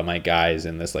put a lot of my guys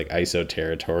in this like ISO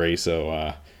territory.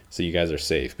 So you guys are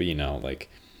safe. But like,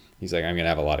 he's like, I'm going to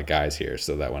have a lot of guys here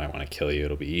so that when I want to kill you,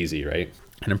 it'll be easy, right?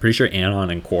 And I'm pretty sure Anon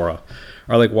and Cora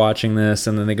are like watching this,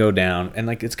 and then they go down. And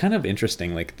like, it's kind of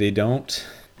interesting. Like, they don't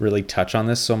really touch on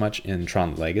this so much in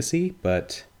Tron Legacy,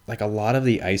 but like a lot of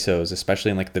the ISOs, especially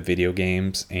in like the video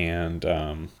games and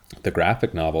the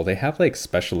graphic novel, they have like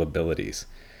special abilities.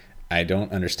 I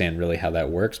don't understand really how that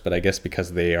works, but I guess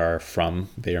because they are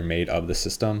made of the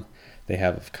system, they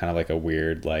have kind of like a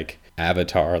weird like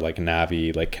Avatar, like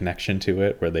Navi, like connection to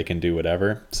it where they can do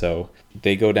whatever. So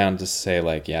they go down to say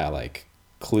like, yeah, like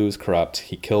Clue's corrupt.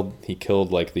 He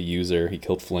killed like the user. He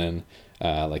killed Flynn.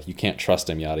 Like you can't trust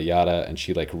him, yada yada. And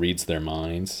she like reads their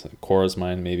minds, Cora's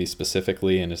mind maybe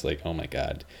specifically, and is like, oh my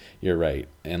god, you're right.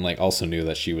 And like also knew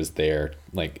that she was there,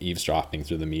 like eavesdropping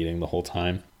through the meeting the whole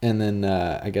time. And then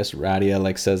I guess Radia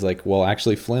like says like, well,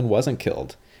 actually Flynn wasn't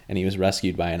killed, and he was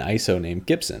rescued by an ISO named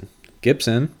Gibson.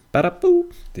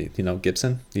 Ba-da-boo.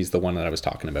 Gibson? He's the one that I was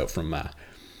talking about from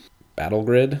Battle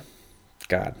Grid.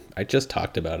 God, I just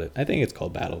talked about it. I think it's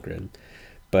called Battle Grid.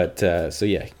 But, so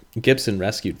yeah, Gibson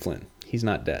rescued Flynn. He's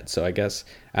not dead. So I guess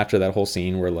after that whole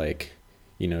scene where, like,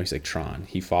 he's like, Tron,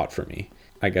 he fought for me.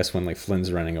 I guess when like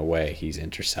Flynn's running away, he's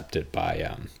intercepted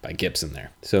by Gibson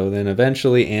there. So then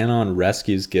eventually Anon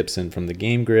rescues Gibson from the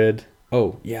game grid.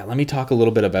 Oh yeah, let me talk a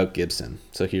little bit about Gibson.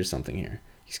 So here's something here.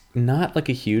 He's not like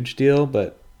a huge deal,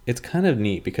 but it's kind of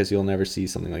neat because you'll never see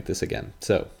something like this again.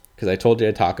 So because I told you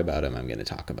I'd talk about him, I'm going to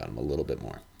talk about him a little bit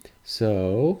more.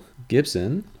 So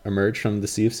Gibson emerged from the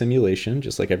Sea of Simulation,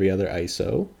 just like every other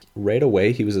ISO. Right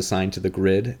away, he was assigned to the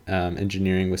grid,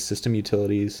 engineering with system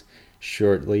utilities.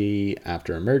 Shortly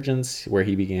after emergence, where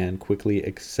he began quickly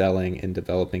excelling in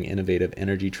developing innovative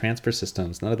energy transfer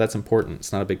systems. None of that's important.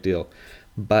 It's not a big deal.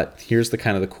 But here's the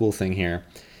kind of the cool thing here.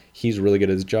 He's really good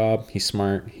at his job. He's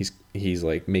smart. He's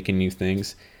like making new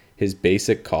things. His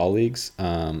basic colleagues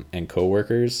and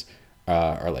coworkers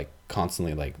are like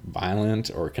constantly like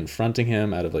violent or confronting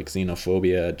him out of like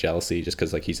xenophobia, jealousy, just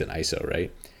because like he's an ISO,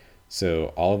 right? So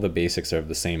all of the basics are of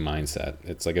the same mindset.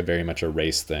 It's like a very much a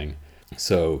race thing.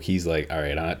 So he's like, all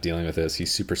right, I'm not dealing with this.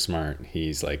 He's super smart.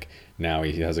 He's like, now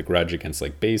he has a grudge against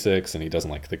like basics and he doesn't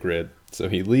like the grid. So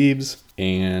he leaves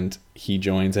and he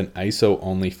joins an ISO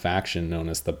only faction known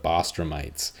as the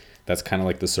Bostromites. That's kind of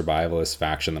like the survivalist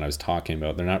faction that I was talking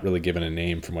about. They're not really given a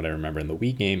name from what I remember in the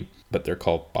Wii game, but they're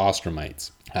called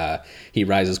Bostromites. He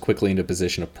rises quickly into a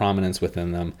position of prominence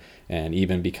within them and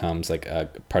even becomes like a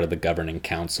part of the governing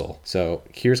council. So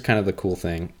here's kind of the cool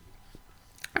thing.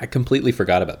 I completely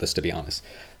forgot about this, to be honest.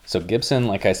 So Gibson,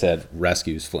 like I said,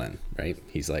 rescues Flynn, right?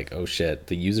 He's like, oh shit,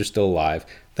 the user's still alive.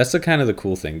 That's the kind of the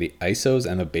cool thing. The ISOs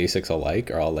and the basics alike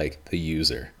are all like the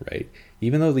user, right?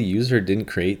 Even though the user didn't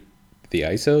create the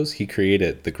ISOs, he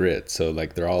created the grid. So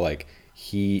like they're all like,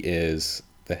 he is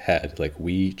the head. Like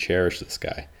we cherish this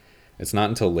guy. It's not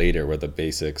until later where the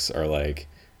basics are like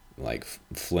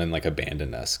Flynn like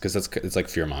abandoned us, because it's like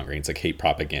fear mongering. It's like hate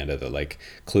propaganda that like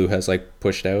Clue has like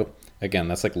pushed out. Again,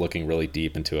 that's like looking really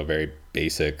deep into a very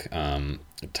basic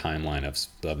timeline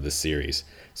of the series.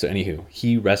 So anywho,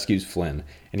 he rescues Flynn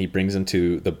and he brings him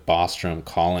to the Bostrom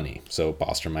colony. So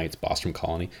Bostromites, Bostrom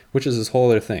colony, which is this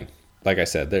whole other thing. Like I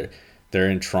said, they're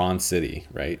in Tron City,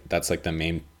 right? That's like the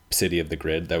main city of the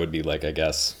grid. That would be like, I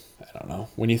guess, I don't know.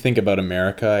 When you think about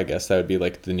America, I guess that would be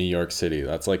like the New York City.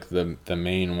 That's like the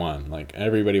main one. Like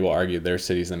everybody will argue their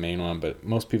city's the main one, but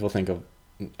most people think of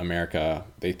America,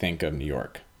 they think of New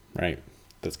York. Right?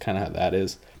 That's kind of how that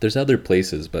is. There's other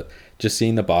places, but just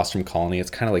seeing the Bostrom colony, it's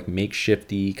kind of like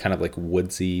makeshifty, kind of like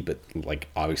woodsy, but like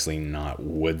obviously not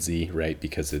woodsy, right?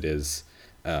 Because it is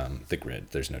the grid.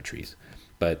 There's no trees.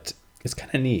 But it's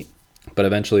kind of neat. But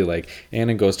eventually, like,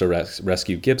 Anon goes to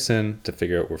rescue Gibson to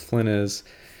figure out where Flynn is.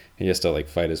 He has to like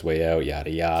fight his way out,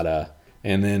 yada yada.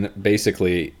 And then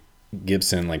basically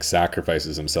Gibson like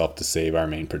sacrifices himself to save our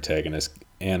main protagonist,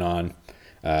 Anon.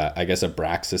 I guess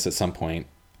Abraxas at some point.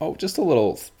 Oh, just a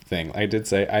little thing. I did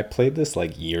say I played this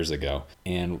like years ago,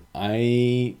 and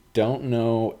I don't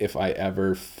know if I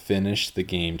ever finished the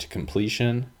game to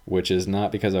completion, which is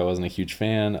not because I wasn't a huge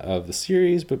fan of the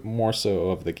series, but more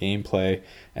so of the gameplay.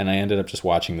 And I ended up just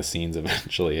watching the scenes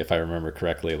eventually, if I remember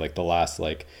correctly, like the last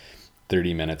like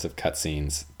 30 minutes of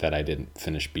cutscenes that I didn't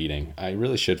finish beating. I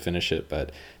really should finish it,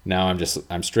 but now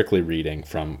I'm strictly reading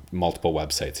from multiple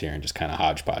websites here and just kind of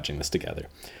hodgepodging this together.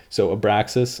 So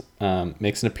Abraxas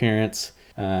makes an appearance,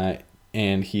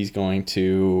 and he's going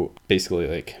to basically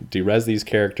like derez these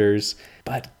characters.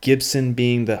 But Gibson,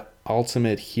 being the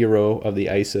ultimate hero of the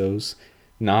ISOs,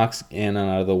 knocks Anon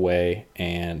out of the way,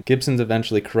 and Gibson's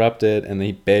eventually corrupted, and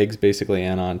he begs basically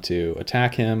Anon to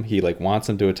attack him. He like wants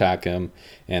him to attack him,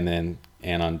 and then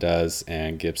Anon does,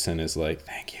 and Gibson is like,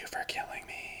 thank you for killing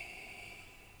me.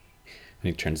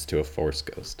 And he turns into a force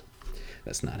ghost.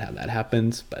 That's not how that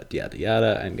happens, but yada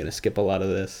yada. I'm going to skip a lot of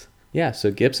this. Yeah,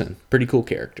 so Gibson, pretty cool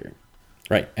character.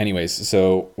 Right, anyways,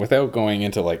 so without going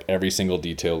into like every single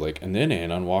detail, like, and then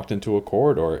Anon walked into a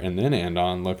corridor, and then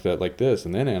Anon looked at like this,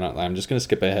 and then Anon, I'm just going to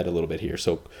skip ahead a little bit here.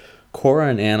 So Cora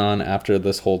and Anon, after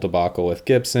this whole debacle with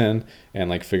Gibson and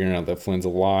like figuring out that Flynn's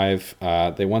alive,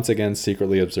 they once again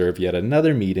secretly observe yet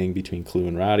another meeting between Clue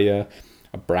and Radia.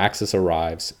 Abraxas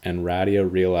arrives, and Radia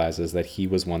realizes that he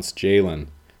was once Jalen,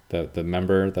 the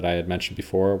member that I had mentioned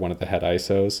before, one of the head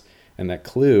ISOs, and that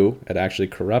Clue had actually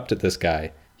corrupted this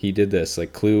guy. He did this,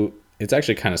 like Clue, it's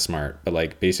actually kind of smart, but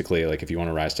like basically like if you want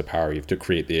to rise to power, you have to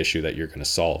create the issue that you're going to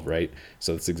solve, right?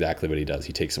 So that's exactly what he does.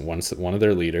 He takes one of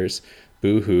their leaders,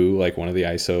 boo-hoo, like one of the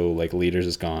ISO like leaders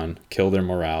is gone, kill their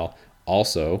morale,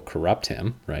 also corrupt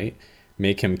him, right?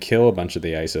 Make him kill a bunch of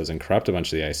the ISOs and corrupt a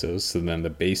bunch of the ISOs. So then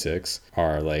the basics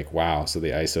are like, wow, so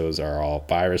the ISOs are all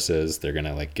viruses. They're going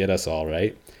to like get us all,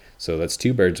 right? So that's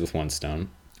two birds with one stone.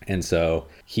 And so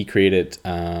he created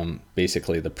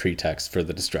basically the pretext for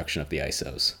the destruction of the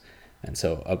ISOs. And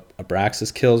so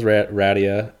Abraxas kills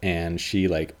Radia, and she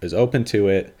like is open to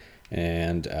it,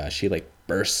 and she like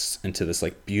bursts into this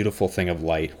like beautiful thing of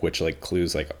light, which like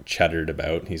Clue's like cheddared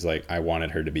about. He's like, I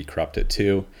wanted her to be corrupted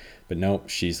too, but nope,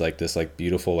 she's like this like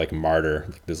beautiful like martyr,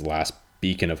 like this last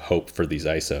beacon of hope for these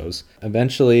ISOs.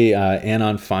 Eventually,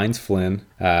 Anon finds Flynn,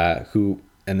 and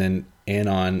then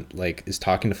Anon like is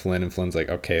talking to Flynn, and Flynn's like,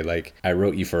 okay, like I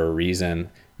wrote you for a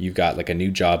reason. You've got like a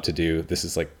new job to do. This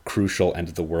is like crucial end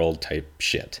of the world type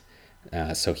shit.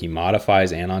 So he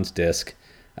modifies Anon's disc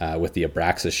with the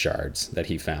Abraxas shards that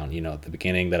he found, at the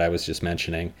beginning that I was just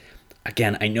mentioning.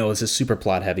 Again, I know this is super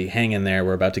plot heavy. Hang in there.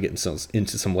 We're about to get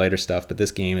into some lighter stuff, but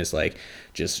this game is like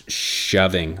just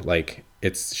shoving like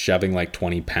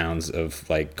 20 pounds of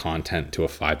like content to a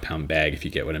 5-pound bag, if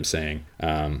you get what I'm saying.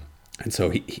 And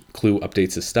so Clue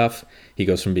updates his stuff. He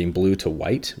goes from being blue to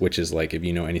white, which is like, if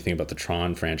you know anything about the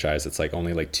TRON franchise, it's like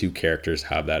only like 2 characters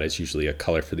have that. It's usually a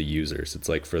color for the users. It's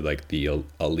like for like the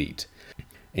elite.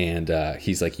 And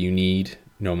he's like,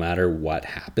 no matter what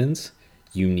happens,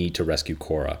 you need to rescue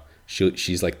Cora.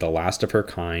 She's like the last of her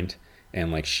kind,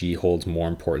 and like she holds more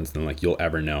importance than like you'll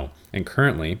ever know. And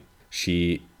currently,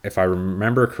 if I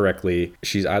remember correctly,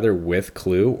 she's either with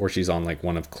Clue or she's on like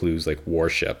one of Clue's like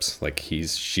warships. Like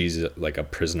she's like a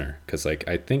prisoner, because like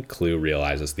I think Clue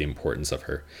realizes the importance of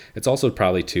her. It's also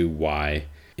probably too why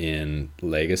in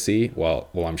Legacy, well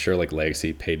I'm sure like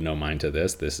Legacy paid no mind to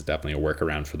this. This is definitely a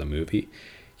workaround for the movie.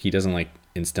 He doesn't like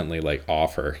instantly like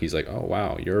offer. He's like, oh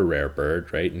wow, you're a rare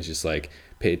bird, right? And just like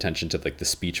pay attention to like the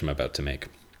speech I'm about to make.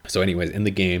 So anyways, in the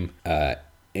game,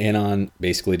 Anon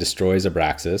basically destroys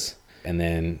Abraxas, and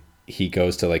then he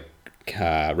goes to like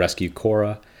rescue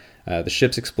Cora. The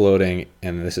ship's exploding,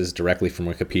 and this is directly from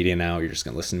Wikipedia now. You're just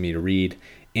going to listen to me to read.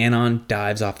 Anon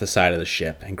dives off the side of the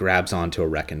ship and grabs onto a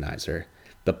recognizer.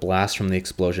 The blast from the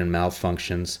explosion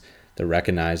malfunctions the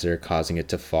recognizer, causing it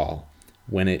to fall.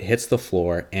 When it hits the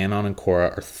floor, Anon and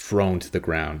Cora are thrown to the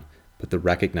ground, but the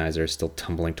recognizer is still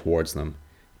tumbling towards them.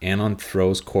 Anon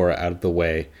throws Cora out of the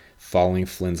way, following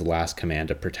Flynn's last command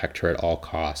to protect her at all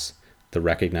costs. The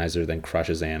recognizer then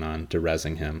crushes Anon,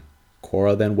 derezzing him.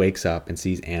 Cora then wakes up and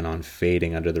sees Anon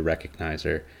fading under the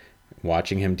recognizer,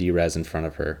 watching him derez in front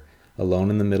of her. Alone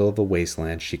in the middle of a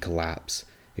wasteland, she collapses,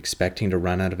 expecting to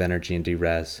run out of energy and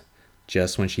derez.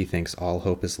 Just when she thinks all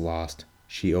hope is lost,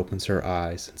 she opens her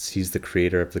eyes and sees the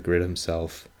creator of the grid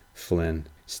himself, Flynn,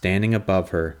 standing above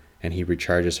her, and he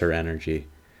recharges her energy.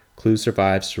 Clue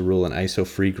survives to rule an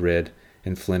ISO-free grid,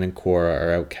 and Flynn and Cora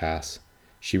are outcasts.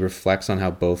 She reflects on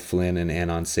how both Flynn and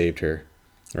Anon saved her,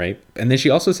 right? And then she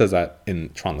also says that in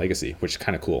Tron Legacy, which is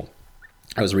kind of cool.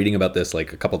 I was reading about this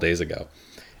like a couple days ago.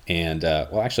 And,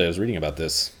 actually, I was reading about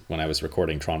this when I was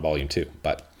recording Tron Volume 2.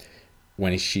 But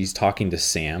when she's talking to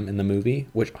Sam in the movie,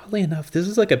 which oddly enough, this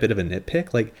is like a bit of a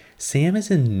nitpick. Like, Sam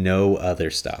is in no other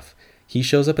stuff. He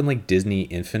shows up in like Disney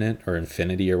Infinite or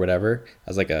Infinity or whatever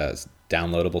as like a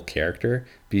downloadable character,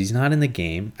 but he's not in the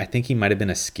game. I think he might have been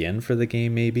a skin for the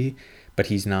game maybe, but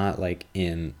he's not like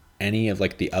in any of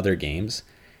like the other games.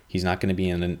 He's not going to be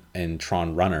in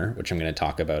Tron Runner, which I'm going to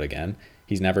talk about again.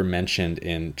 He's never mentioned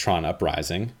in Tron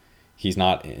Uprising. He's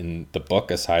not in the book,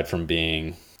 aside from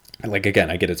being like, again,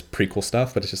 I get it's prequel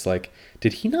stuff, but it's just like,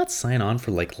 did he not sign on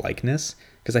for like likeness?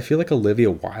 Because I feel like Olivia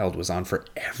Wilde was on for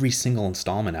every single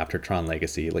installment after Tron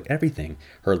Legacy, like everything,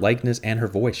 her likeness and her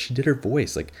voice. She did her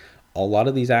voice. Like a lot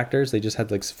of these actors, they just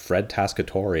had like Fred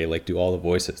Tascatore like do all the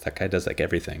voices. That guy does like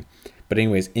everything. But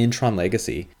anyways, in Tron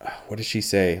Legacy, what did she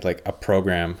say? Like a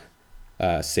program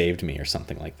saved me or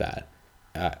something like that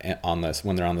on this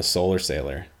when they're on the Solar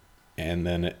Sailor. And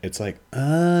then it's like,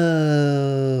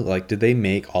 oh, like, did they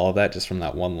make all of that just from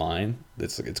that one line?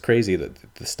 It's crazy that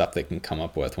the stuff they can come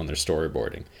up with when they're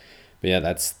storyboarding. But yeah,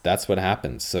 that's what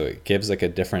happens. So it gives like a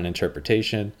different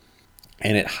interpretation,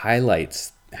 and it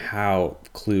highlights how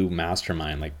Clue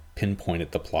Mastermind like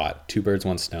pinpointed the plot. 2 birds,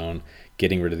 1 stone,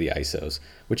 getting rid of the ISOs,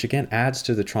 which again adds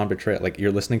to the Tron betrayal. Like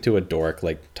you're listening to a dork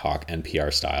like talk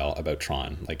NPR style about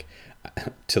Tron, like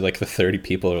to like the 30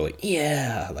 people are like,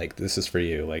 yeah, like this is for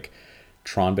you. Like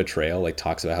Tron Betrayal like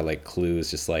talks about how like Clue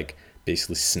is just like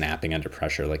basically snapping under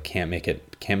pressure, like can't make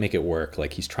it work,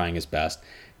 like he's trying his best.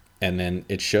 And then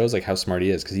it shows like how smart he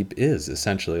is, because he is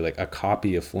essentially like a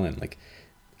copy of Flynn. Like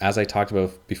as I talked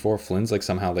about before, Flynn's like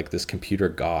somehow like this computer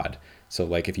god. So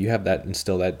like if you have that,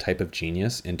 instill that type of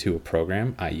genius into a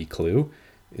program, i.e. Clue,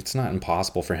 it's not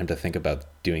impossible for him to think about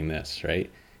doing this,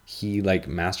 right? He like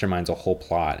masterminds a whole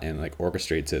plot and like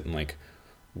orchestrates it in like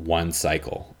one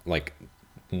cycle, like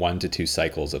 1 to 2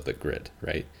 cycles of the grid,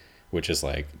 right? Which is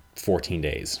like 14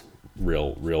 days,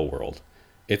 real world.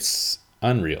 It's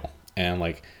unreal. And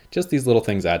like just these little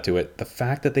things add to it. The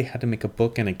fact that they had to make a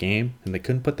book and a game and they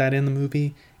couldn't put that in the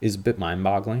movie is a bit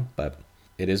mind-boggling, but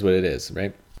it is what it is,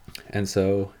 right? And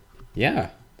so, yeah,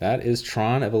 that is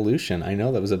Tron Evolution. I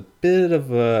know that was a bit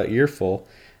of a earful.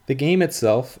 The game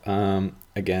itself,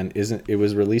 again, it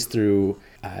was released through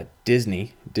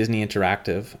Disney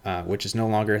Interactive, which is no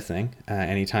longer a thing.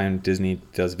 Anytime Disney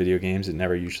does video games, it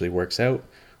never usually works out.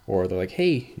 Or they're like,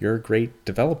 hey, you're a great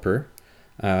developer.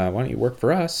 Why don't you work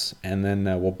for us? And then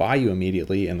we'll buy you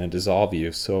immediately and then dissolve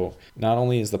you. So not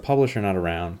only is the publisher not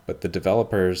around, but the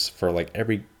developers for like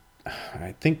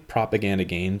I think Propaganda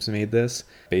Games made this.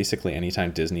 Basically,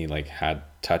 anytime Disney like had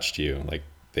touched you, like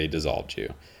they dissolved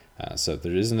you. So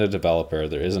there isn't a developer,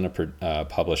 there isn't a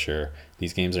publisher.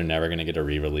 These games are never going to get a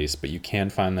re-release, but you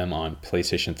can find them on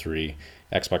PlayStation 3,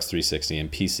 Xbox 360,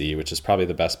 and PC, which is probably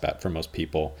the best bet for most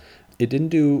people. It didn't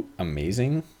do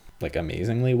amazingly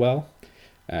well.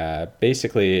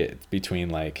 Basically, it's between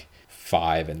like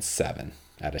 5 and 7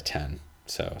 out of 10.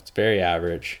 So it's very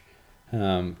average.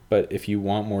 But if you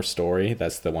want more story,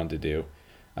 that's the one to do.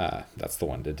 That's the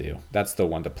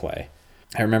one to play.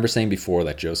 I remember saying before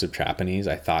that Joseph Trapanese,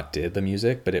 I thought, did the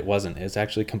music, but it wasn't. It's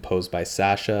actually composed by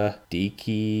Sasha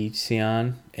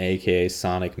Dikician, aka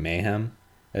Sonic Mayhem,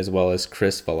 as well as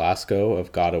Chris Velasco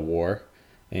of God of War,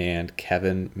 and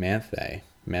Kevin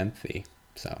Manthe.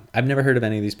 So I've never heard of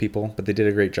any of these people, but they did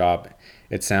a great job.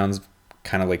 It sounds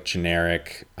kind of like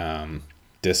generic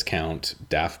discount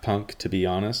Daft Punk, to be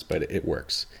honest, but it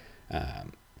works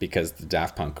because the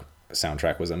Daft Punk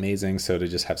soundtrack was amazing. So to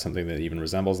just have something that even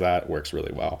resembles that works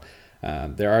really well.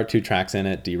 There are 2 tracks in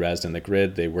it, Derezzed and The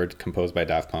Grid. They were composed by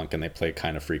Daft Punk and they play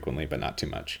kind of frequently, but not too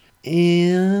much.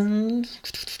 And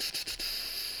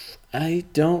I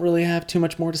don't really have too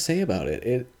much more to say about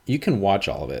it. You can watch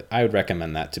all of it. I would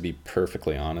recommend that, to be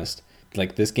perfectly honest.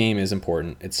 Like, this game is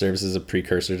important. It serves as a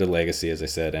precursor to Legacy, as I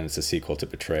said, and it's a sequel to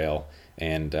Betrayal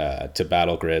and to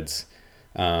Battle Grids.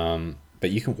 But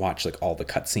you can watch like all the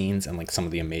cutscenes and like some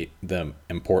of the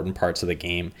important parts of the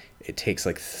game. It takes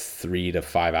like 3 to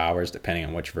 5 hours, depending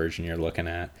on which version you're looking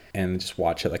at, and just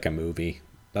watch it like a movie.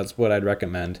 That's what I'd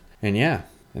recommend. And yeah,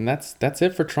 and that's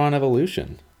it for Tron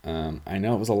Evolution. I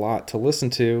know it was a lot to listen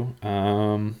to,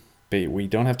 but we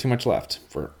don't have too much left.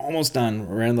 We're almost done.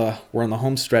 We're in the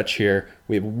home stretch here.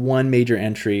 We have 1 major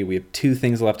entry. We have 2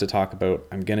 things left to talk about.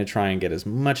 I'm gonna try and get as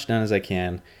much done as I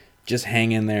can. Just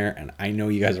hang in there, and I know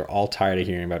you guys are all tired of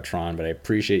hearing about Tron, but I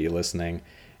appreciate you listening.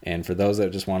 And for those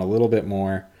that just want a little bit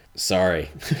more,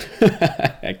 sorry.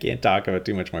 I can't talk about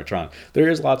too much more Tron. There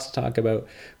is lots to talk about,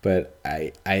 but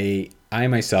I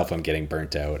myself am getting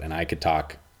burnt out, and I could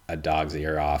talk a dog's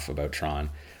ear off about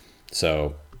Tron.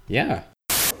 So, yeah.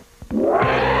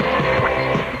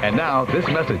 And now, this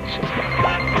message.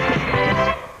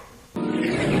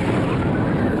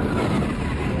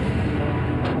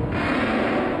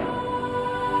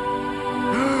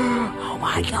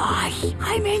 My gosh,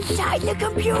 I'm inside the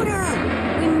computer!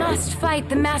 We must fight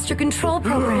the master control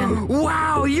program.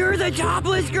 Wow, you're the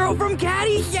topless girl from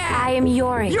Caddyshack! I am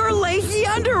Yori. You're Lacey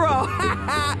Underoath!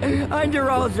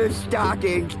 Underoaths are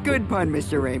stockings. Good pun,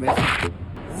 Mr. Ramus.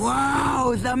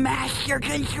 Whoa, the master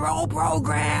control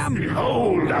program!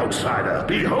 Behold, outsider,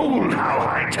 behold how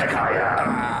high-tech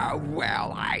I am!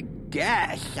 Well, I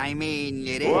guess. I mean,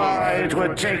 it is. Why, it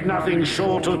would take nothing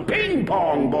short of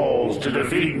ping-pong balls to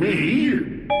defeat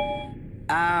me!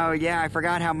 Oh, yeah, I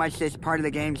forgot how much this part of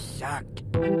the game sucked.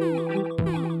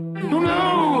 Oh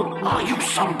no! Are you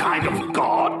some kind of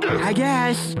god? I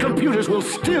guess. Computers will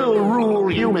still rule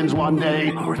humans one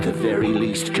day. Or at the very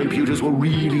least, computers will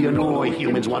really annoy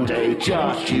humans one day.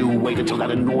 Just you wait until that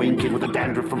annoying kid with the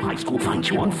dandruff from high school finds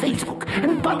you on Facebook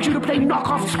and bugs you to play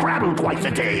knockoff Scrabble twice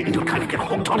a day. And you'll kind of get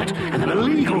hooked on it. And then a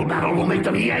legal battle will make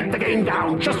them yank the game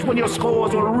down just when your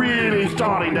scores were really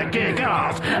starting to kick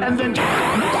ass. And then...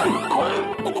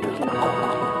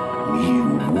 you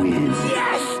win.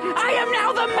 Yes! I am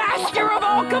now the master of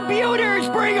all computers!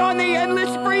 Bring on the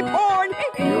endless free porn!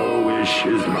 Your wish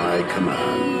is my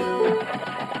command.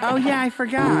 Oh yeah, I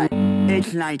forgot.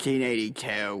 It's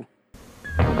 1982.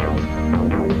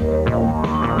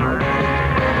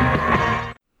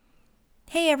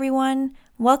 Hey everyone!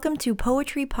 Welcome to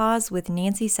Poetry Pause with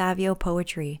Nancy Savio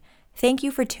Poetry. Thank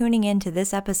you for tuning in to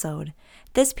this episode.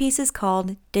 This piece is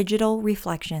called Digital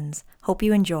Reflections. Hope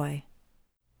you enjoy.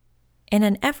 In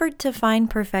an effort to find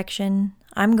perfection,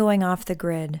 I'm going off the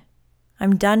grid.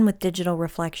 I'm done with digital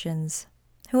reflections.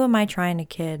 Who am I trying to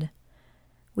kid?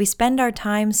 We spend our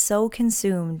time so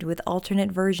consumed with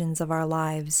alternate versions of our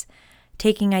lives,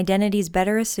 taking identities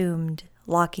better assumed,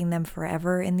 locking them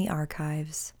forever in the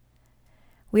archives.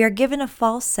 We are given a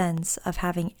false sense of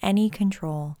having any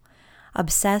control.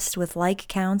 Obsessed with like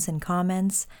counts and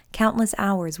comments, countless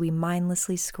hours we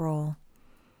mindlessly scroll.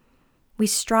 We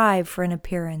strive for an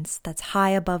appearance that's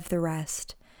high above the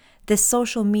rest, this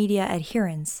social media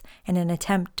adherence in an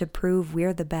attempt to prove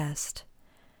we're the best.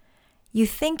 You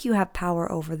think you have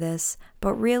power over this,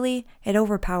 but really it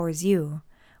overpowers you,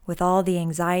 with all the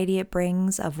anxiety it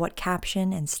brings of what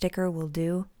caption and sticker will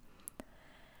do.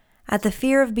 At the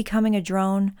fear of becoming a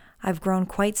drone, I've grown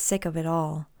quite sick of it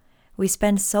all. We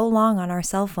spend so long on our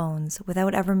cell phones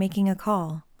without ever making a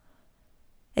call.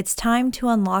 It's time to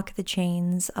unlock the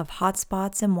chains of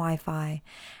hotspots and Wi-Fi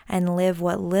and live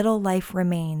what little life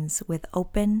remains with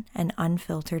open and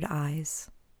unfiltered eyes.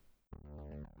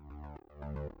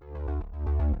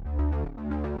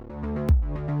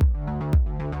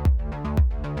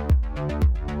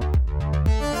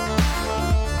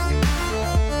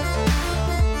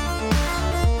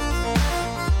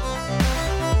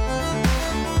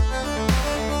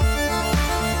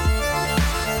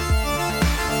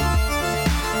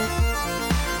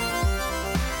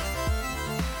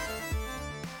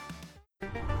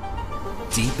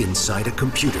 Deep inside a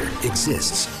computer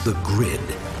exists the grid,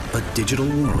 a digital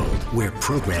world where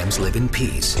programs live in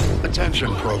peace.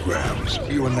 Attention programs,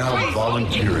 you are now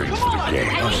volunteering for the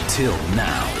game. Until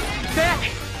now.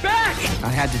 Back! I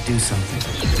had to do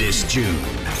something. This June,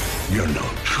 You're no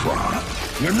Tron.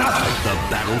 You're nothing. the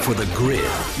battle for the grid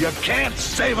You can't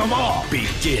save them all.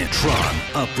 begins. TRON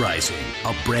Uprising,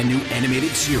 a brand new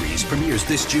animated series, premieres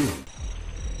this June.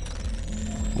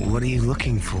 What are you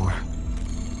looking for?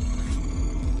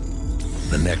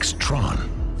 The next Tron.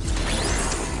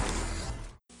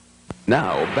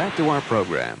 Now, back to our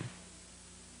program.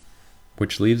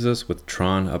 Which leaves us with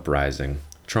TRON Uprising.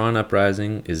 TRON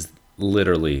Uprising is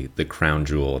literally the crown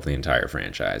jewel of the entire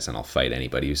franchise, and I'll fight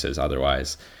anybody who says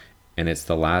otherwise. And it's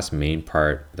the last main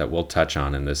part that we'll touch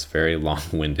on in this very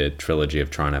long-winded trilogy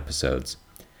of TRON episodes.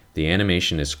 The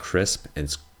animation is crisp, and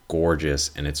it's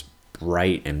gorgeous, and it's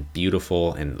bright and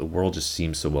beautiful, and the world just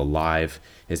seems so alive.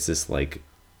 It's this like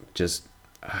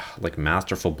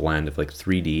masterful blend of like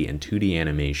 3D and 2D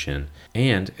animation,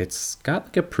 and it's got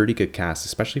like a pretty good cast,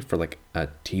 especially for like a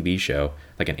TV show,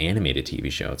 like an animated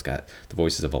TV show. It's got the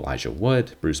voices of Elijah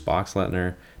Wood, Bruce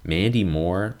Boxleitner, Mandy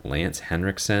Moore, Lance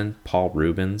Henriksen, Paul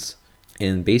Rubens,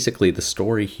 and basically the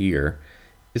story here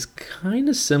is kind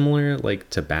of similar like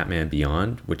to Batman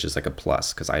Beyond, which is like a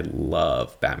plus because I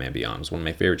love Batman Beyond. It was one of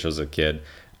my favorite shows as a kid.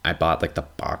 I bought like the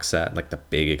box set, like the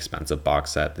big expensive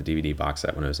box set, the DVD box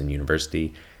set when I was in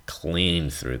university,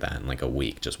 cleaned through that in like a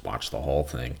week, just watched the whole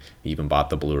thing. Even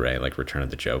bought the Blu-ray, like Return of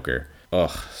the Joker.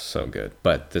 Ugh, so good.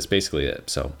 But that's basically it.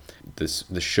 So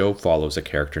the show follows a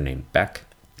character named Beck,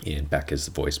 and Beck is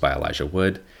voiced by Elijah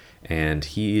Wood, and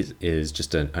he is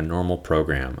just a normal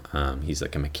program. He's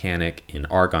like a mechanic in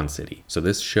Argon City. So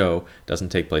this show doesn't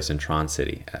take place in Tron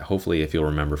City. Hopefully, if you'll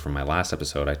remember from my last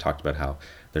episode, I talked about how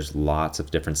there's lots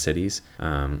of different cities,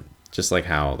 just like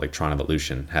how like Tron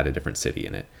Evolution had a different city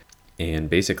in it. And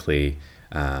basically,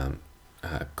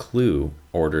 Clue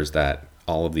orders that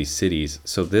all of these cities.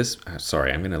 So this,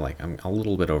 sorry, I'm a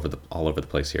little bit all over the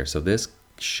place here. So this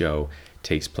show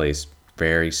takes place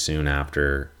very soon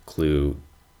after Clue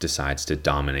decides to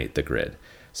dominate the grid.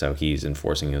 So he's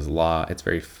enforcing his law. It's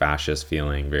very fascist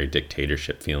feeling, very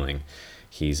dictatorship feeling.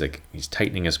 He's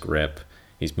tightening his grip.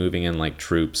 He's moving in like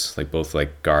troops, like both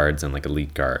like guards and like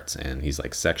elite guards, and he's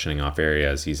like sectioning off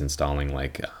areas. He's installing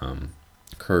like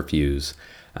curfews,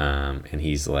 and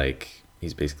he's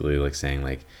basically like saying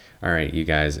like, all right, you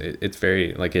guys, it's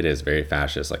very like it is very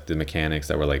fascist. Like the mechanics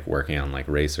that were like working on like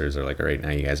racers are like, all right, now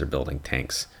you guys are building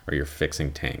tanks, or you're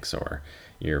fixing tanks, or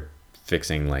you're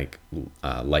fixing like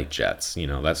light jets,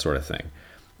 that sort of thing.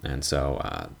 And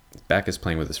so Beck is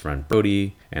playing with his friend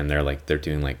Brody, and they're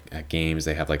doing like games.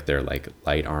 They have like their like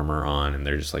light armor on, and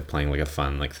they're just like playing like a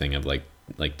fun like thing of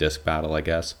like disc battle, I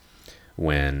guess.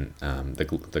 When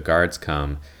the guards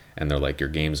come and they're like, your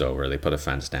game's over, they put a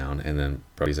fence down, and then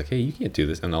Brody's like, hey, you can't do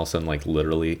this, and all of a sudden like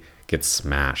literally gets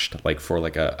smashed like for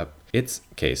like it's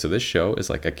okay. So this show is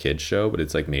like a kid's show, but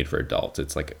it's like made for adults.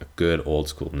 It's like a good old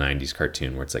school 90s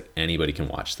cartoon where it's like anybody can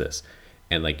watch this.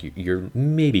 And like you're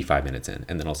maybe 5 minutes in,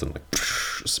 and then all of a sudden like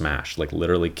smash, like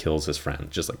literally kills his friend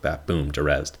just like that, boom,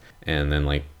 derezed. And then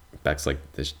like Beck's like,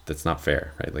 that's not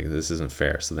fair, right? Like this isn't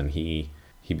fair. So then he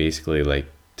basically like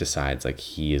decides like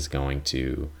he is going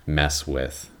to mess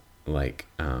with like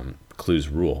Clue's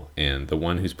rule, and the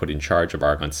one who's put in charge of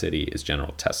Argon City is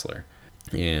General Tessler.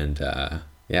 And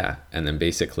and then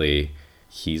basically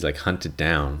he's like hunted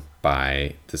down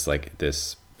by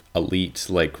this elite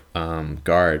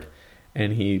guard.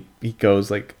 And he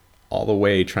goes like all the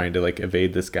way trying to like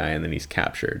evade this guy, and then he's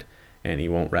captured. and he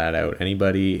won't rat out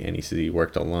anybody, and he says he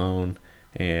worked alone,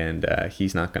 and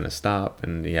he's not going to stop,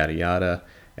 and yada yada.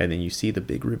 And then you see the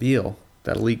big reveal,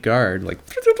 that elite guard, like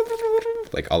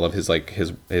all of his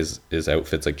his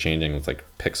outfits like changing with like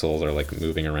pixels or like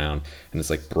moving around, and it's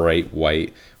like bright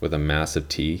white with a massive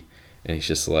T, and he's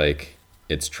just like,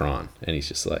 it's Tron, and he's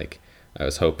just like, I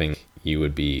was hoping you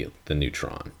would be the new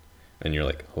Tron. And you're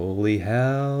like, holy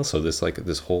hell. So this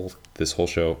whole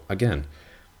show, again,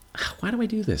 why do I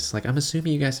do this? Like, I'm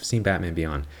assuming you guys have seen Batman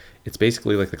Beyond. It's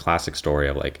basically like the classic story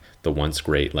of like the once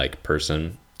great like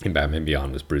person in Batman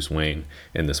Beyond was Bruce Wayne,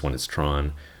 and this one is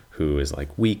Tron, who is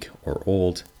like weak or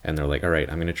old, and they're like, all right,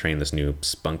 I'm going to train this new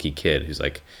spunky kid who's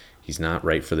like, he's not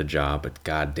right for the job, but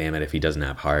god damn it if he doesn't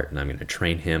have heart, and I'm going to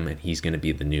train him, and he's going to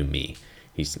be the new me.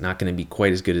 He's not going to be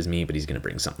quite as good as me, but he's going to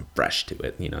bring something fresh to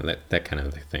it, that kind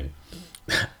of thing.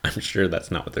 I'm sure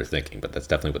that's not what they're thinking, but that's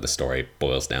definitely what the story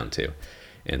boils down to.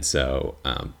 And so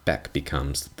Beck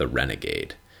becomes the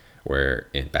renegade, where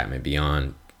in Batman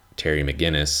Beyond, Terry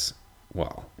McGinnis,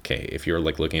 well, okay, if you're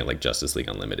like looking at like Justice League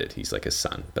Unlimited, he's like his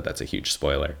son, but that's a huge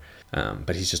spoiler.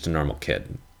 But he's just a normal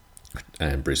kid,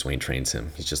 and Bruce Wayne trains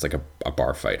him. He's just like a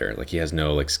bar fighter. Like he has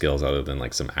no like skills other than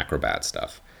like some acrobat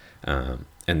stuff.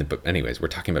 But anyways, we're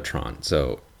talking about Tron.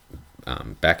 So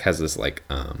Beck has this like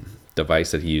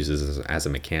device that he uses as a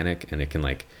mechanic, and it can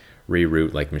like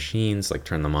reroute like machines, like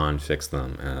turn them on, fix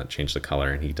them, change the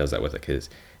color, and he does that with like his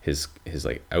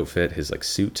like outfit, his like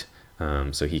suit,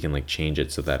 so he can like change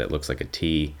it so that it looks like a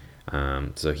T.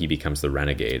 So he becomes the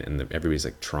renegade, and everybody's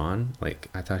like, Tron, like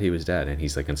I thought he was dead, and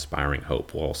he's like inspiring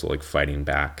hope while also like fighting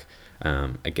back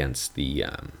against the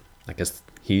I guess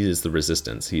he is the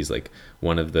resistance. He's like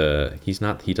he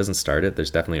doesn't start it.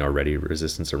 There's definitely already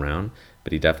resistance around,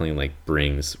 but he definitely like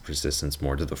brings resistance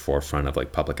more to the forefront of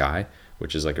like public eye,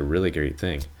 which is like a really great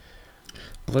thing.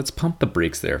 But let's pump the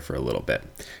brakes there for a little bit,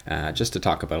 just to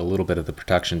talk about a little bit of the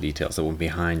production details that went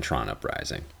behind Tron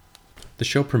Uprising. The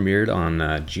show premiered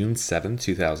on June 7,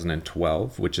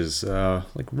 2012, which is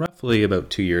like roughly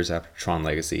about 2 years after Tron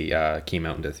Legacy came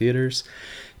out into theaters.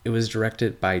 It was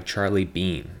directed by Charlie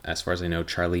Bean. As far as I know,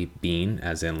 Charlie Bean,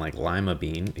 as in like Lima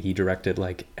Bean, he directed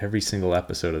like every single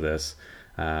episode of this.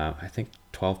 I think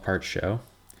 12-part show.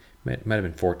 Might have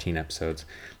been 14 episodes.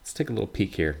 Let's take a little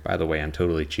peek here. By the way, I'm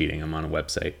totally cheating. I'm on a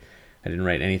website. I didn't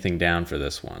write anything down for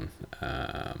this one.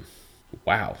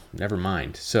 Wow, never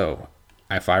mind. So,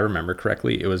 if I remember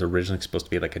correctly, it was originally supposed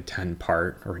to be like a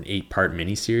 10-part or an 8-part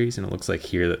miniseries, and it looks like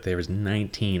here that there was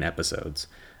 19 episodes.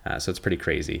 So it's pretty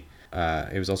crazy.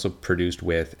 It was also produced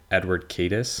with Edward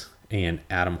Cadiz and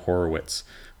Adam Horowitz,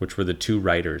 which were the two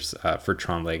writers for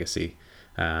Tron Legacy.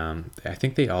 I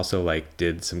think they also like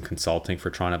did some consulting for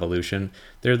Tron Evolution.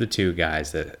 They're the two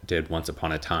guys that did Once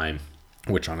Upon a Time,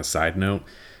 which on a side note,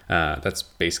 that's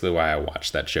basically why I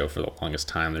watched that show for the longest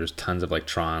time. There's tons of like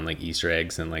Tron like Easter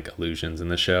eggs and like allusions in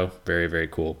the show. Very, very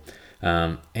cool.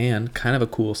 And kind of a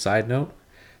cool side note,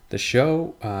 the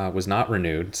show was not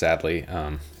renewed, sadly.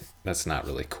 That's not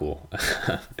really cool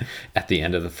at the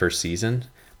end of the first season.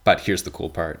 But here's the cool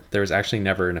part. There was actually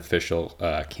never an official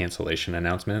cancellation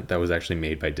announcement that was actually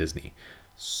made by Disney.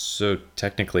 So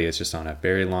technically it's just on a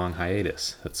very long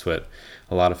hiatus. That's what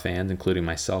a lot of fans, including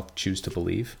myself, choose to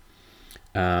believe.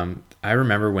 I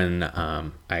remember when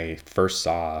I first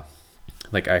saw,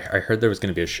 like I heard there was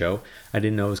going to be a show. I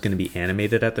didn't know it was going to be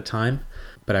animated at the time.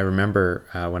 But I remember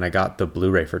when I got the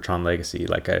Blu-ray for Tron Legacy,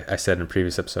 like I said in a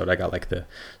previous episode, I got like the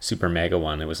super mega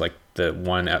one. It was like the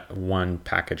one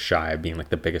package shy of being like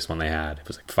the biggest one they had. It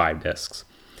was like 5 discs.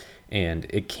 And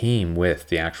it came with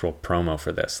the actual promo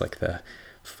for this, like the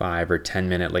 5 or 10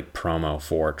 minute like promo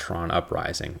for Tron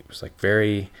Uprising. It was like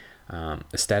very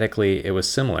aesthetically, it was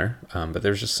similar, but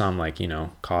there's just some like,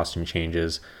 costume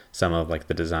changes. Some of like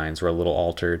the designs were a little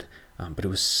altered. But it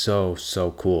was so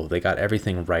cool. They got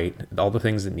everything right. All the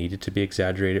things that needed to be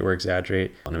exaggerated were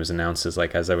exaggerated. And it was announced as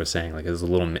like, as I was saying, like as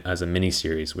a mini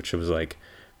series, which was like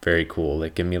very cool.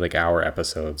 Like give me like hour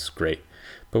episodes, great.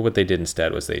 But what they did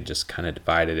instead was they just kind of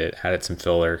divided it, added some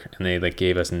filler, and they like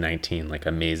gave us 19 like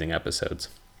amazing episodes.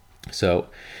 So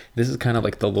this is kind of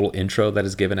like the little intro that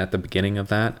is given at the beginning of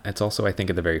that. It's also, I think,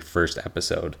 at the very first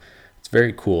episode. It's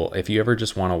very cool. If you ever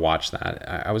just want to watch that,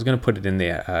 I was going to put it in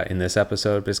in this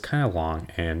episode, but it's kind of long,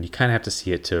 and you kind of have to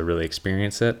see it to really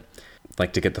experience it,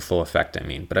 like to get the full effect, I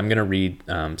mean. But I'm going to read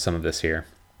some of this here.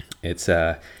 It's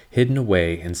hidden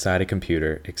away inside a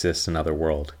computer exists another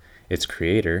world. Its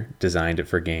creator designed it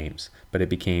for games, but it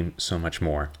became so much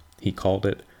more. He called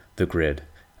it the grid,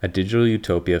 A digital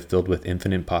utopia filled with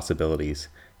infinite possibilities.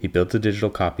 He built a digital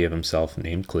copy of himself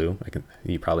named Clue,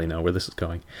 you probably know where this is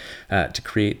going, to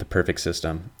create the perfect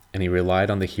system, and he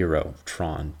relied on the hero,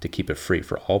 TRON, to keep it free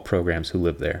for all programs who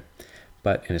lived there.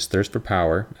 But in his thirst for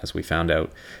power, as we found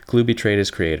out, Clue betrayed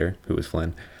his creator, who was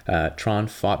Flynn. TRON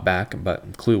fought back,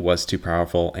 but Clue was too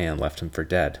powerful and left him for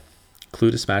dead.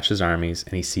 Clue dispatched his armies,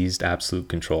 and he seized absolute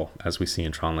control, as we see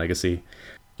in Tron Legacy.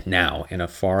 Now, in a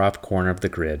far-off corner of the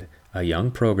grid, a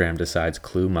young program decides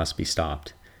Clue must be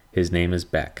stopped. His name is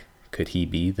Beck. Could he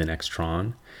be the next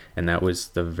Tron? And that was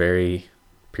the very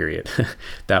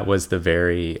that was the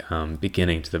very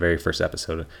beginning to the very first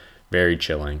episode. Very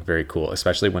chilling, very cool,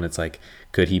 especially when it's like,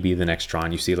 could he be the next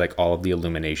Tron? You see like all of the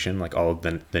illumination, like all of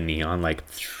the neon, like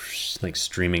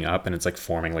streaming up, and it's like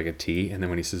forming like a T. And then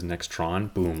when he says next Tron,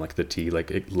 boom, like the T, like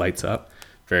it lights up.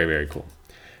 Very, very cool.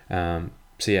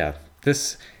 So yeah,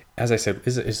 this, as I said,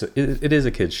 it is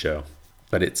a kid's show,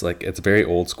 but it's very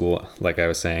old school. Like I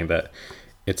was saying, that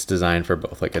it's designed for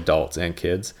both like adults and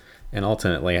kids. And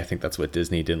ultimately, I think that's what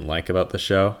Disney didn't like about the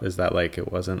show, is that like it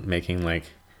wasn't making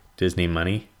like Disney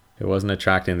money. It wasn't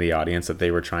attracting the audience that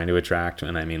they were trying to attract.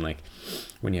 And I mean, like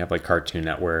when you have like Cartoon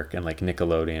Network and like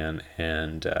Nickelodeon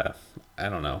and I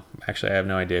don't know. Actually, I have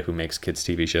no idea who makes kids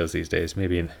TV shows these days.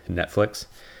 Maybe Netflix.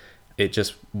 It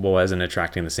just wasn't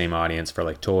attracting the same audience for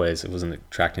like toys. It wasn't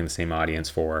attracting the same audience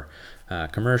for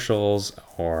commercials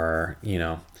or, you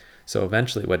know. So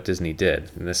eventually what Disney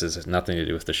did, and this has nothing to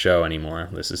do with the show anymore,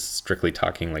 this is strictly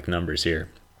talking like numbers here,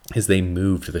 is they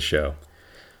moved the show.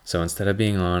 So instead of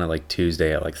being on at like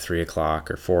Tuesday at like 3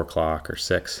 o'clock or 4 o'clock or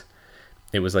 6,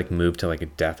 it was like moved to like a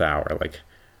death hour, like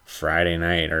Friday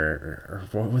night or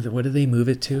what did they move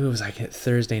it to? It was like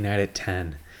Thursday night at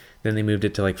 10. Then they moved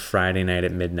it to like Friday night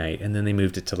at midnight. And then they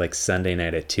moved it to like Sunday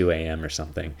night at 2 a.m. or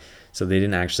something. So they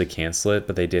didn't actually cancel it,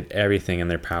 but they did everything in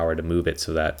their power to move it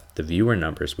so that the viewer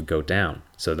numbers would go down.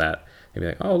 So that they'd be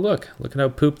like, oh, look at how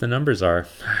poop the numbers are.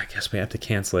 I guess we have to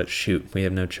cancel it. Shoot, we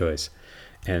have no choice.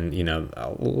 And, you know, a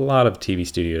lot of TV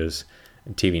studios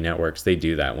and TV networks, they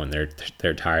do that when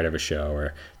they're tired of a show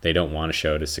or they don't want a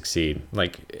show to succeed.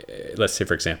 Like, let's say,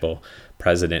 for example,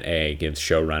 President A gives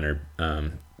showrunner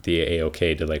the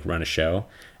A-OK to like run a show,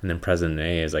 and then President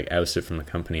A is like ousted from the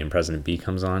company and President B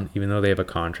comes on, even though they have a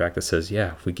contract that says,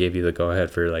 yeah, we gave you the go-ahead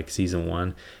for like season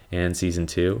 1 and season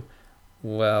 2.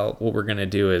 Well, what we're going to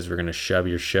do is we're going to shove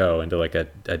your show into like a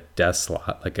death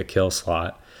slot, like a kill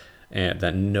slot, and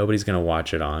that nobody's going to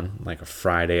watch it on like a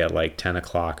Friday at like 10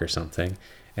 o'clock or something.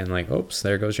 And like, oops,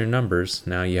 there goes your numbers.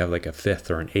 Now you have like a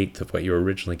fifth or an eighth of what you were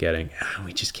originally getting.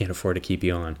 We just can't afford to keep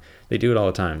you on. They do it all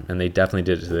the time. And they definitely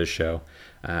did it to this show.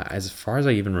 As far as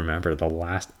I even remember, the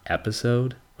last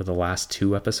episode, or the last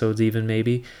 2 episodes even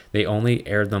maybe, they only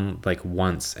aired them like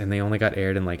once. And they only got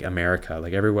aired in like America.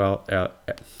 Like everywhere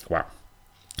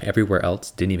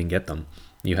else didn't even get them.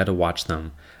 You had to watch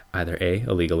them either A,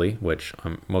 illegally, which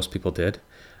most people did,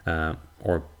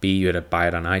 or B, you had to buy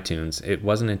it on iTunes. It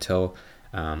wasn't until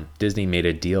Disney made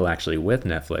a deal actually with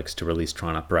Netflix to release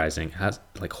Tron Uprising as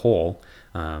like whole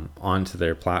onto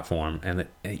their platform, and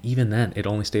even then it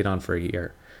only stayed on for a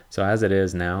year. So as it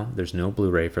is now, there's no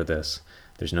Blu-ray for this,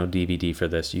 there's no DVD for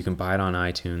this. You can buy it on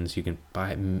iTunes, you can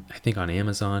buy it I think on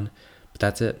Amazon, but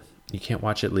that's it. You can't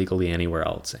watch it legally anywhere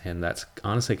else, and that's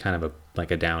honestly kind of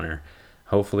a downer.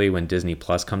 Hopefully when Disney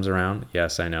Plus comes around,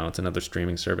 yes, I know it's another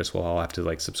streaming service we'll all have to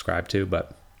like subscribe to,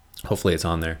 but hopefully it's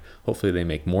on there. Hopefully they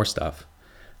make more stuff.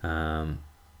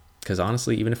 Because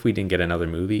honestly, even if we didn't get another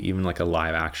movie, even like a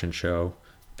live action show,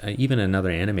 even another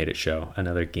animated show,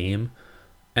 another game,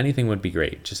 anything would be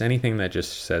great. Just anything that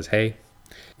just says, hey,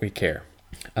 we care.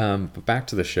 But back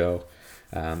to the show.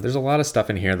 There's a lot of stuff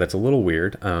in here that's a little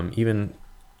weird.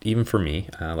 Even for me,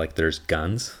 like there's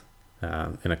guns.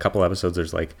 In a couple episodes,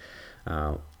 there's like,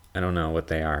 I don't know what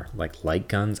they are, like light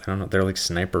guns. I don't know. They're like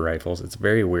sniper rifles. It's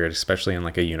very weird, especially in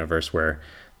like a universe where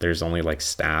there's only like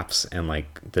staffs and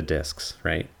like the discs,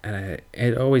 right? And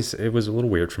it was a little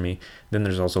weird for me. Then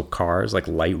there's also cars, like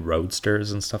light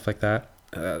roadsters and stuff like that.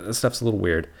 This stuff's a little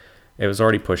weird. It was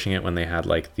already pushing it when they had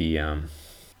like the,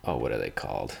 what are they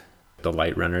called? The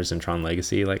light runners in Tron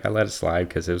Legacy. Like I let it slide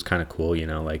because it was kind of cool, you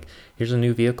know, like here's a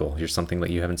new vehicle. Here's something that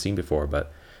you haven't seen before.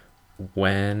 But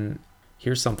when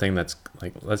here's something that's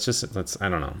like, I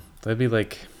don't know. That'd be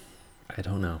like, I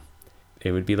don't know.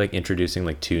 It would be like introducing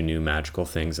like 2 new magical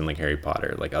things in like Harry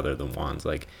Potter, like other than wands.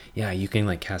 Like, yeah, you can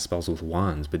like cast spells with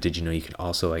wands, but did you know you could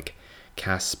also like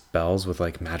cast spells with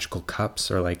like magical cups,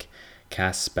 or like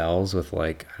cast spells with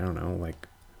like, I don't know, like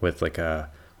with like a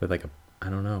I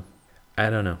don't know,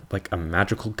 like a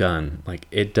magical gun. Like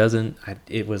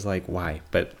it was like, why?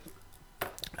 But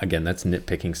again, that's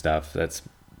nitpicking stuff. That's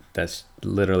That's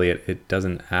literally it. It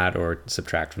doesn't add or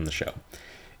subtract from the show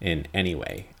in any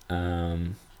way.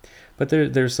 But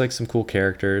there's like some cool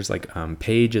characters. Like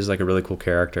Paige is like a really cool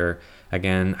character.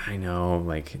 Again, I know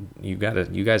like you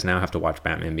guys now have to watch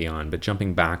Batman Beyond, but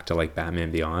jumping back to like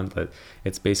Batman Beyond,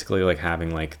 it's basically like having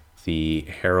like the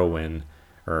heroine,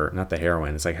 or not the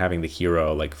heroine, it's like having the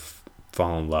hero like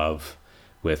fall in love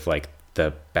with like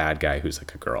the bad guy who's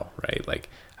like a girl, right? Like,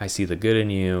 I see the good in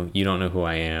you, you don't know who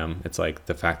I am. It's like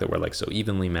the fact that we're like so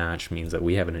evenly matched means that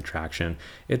we have an attraction.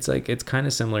 It's like, it's kind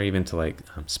of similar even to like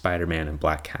Spider-Man and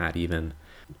Black Cat even,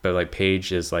 but like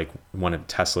Paige is like one of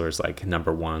Tesla's like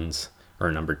number ones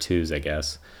or number twos, I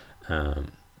guess. And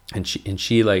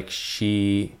she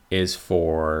is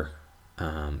for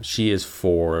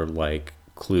like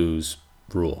Clue's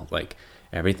rule. Like,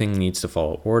 everything needs to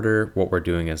follow order. What we're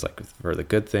doing is like for the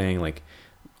good thing. Like,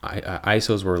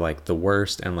 ISOs were like the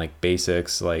worst, and like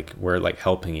basics, like we're like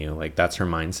helping you. Like, that's her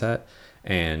mindset,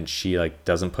 and she like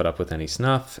doesn't put up with any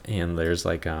snuff. And there's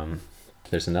like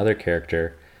there's another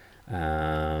character.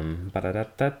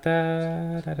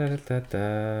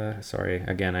 Sorry,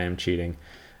 again, I am cheating.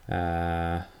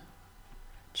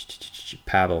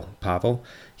 Pavel.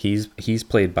 He's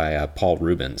played by Paul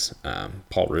Rubens.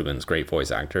 Paul Rubens, great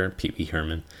voice actor. Pee Wee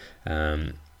Herman.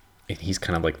 And he's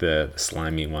kind of like the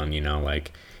slimy one, you know,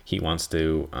 like he wants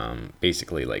to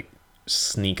basically like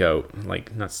sneak out,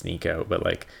 like not sneak out, but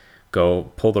like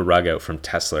go pull the rug out from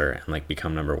Tesla and like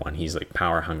become number one. He's like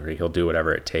power hungry. He'll do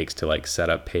whatever it takes to like set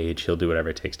up Paige. He'll do whatever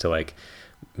it takes to like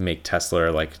make Tesla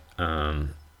like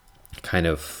kind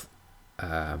of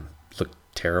look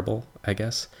terrible, I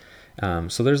guess.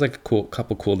 So there's like a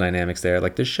couple cool dynamics there.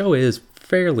 Like, the show is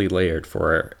fairly layered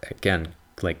for, again,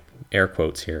 like air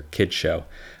quotes here, kids show.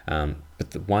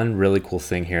 But the one really cool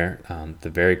thing here, the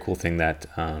very cool thing that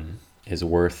is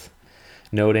worth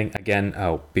noting, again,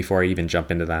 before I even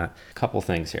jump into that, a couple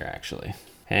things here actually.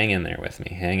 Hang in there with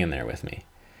me.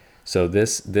 So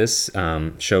this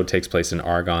show takes place in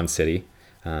Argon City,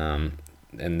 and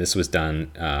this was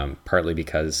done partly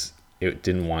because it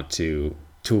didn't want to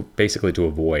basically to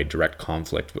avoid direct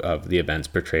conflict of the events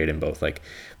portrayed in both like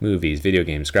movies, video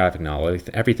games, graphic novel,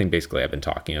 everything basically I've been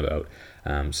talking about.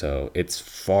 So it's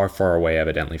far, far away,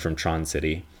 evidently, from Tron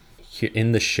City.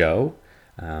 In the show,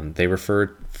 they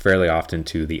referred fairly often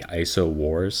to the ISO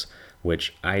Wars,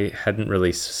 which I hadn't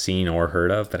really seen or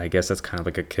heard of, but I guess that's kind of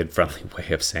like a kid-friendly way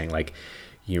of saying, like,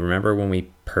 you remember when we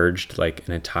purged like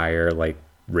an entire like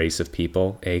race of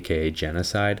people, aka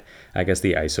genocide? I guess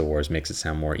the ISO Wars makes it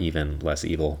sound more even, less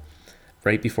evil.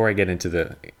 Right before I get into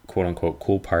the quote-unquote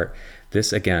cool part,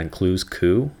 this again, Clue's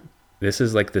coup, this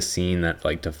is like the scene that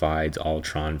like divides all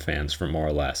Tron fans, for more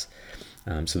or less.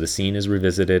 So the scene is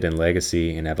revisited in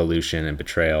Legacy and Evolution and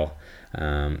Betrayal,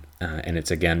 and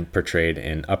it's again portrayed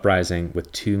in Uprising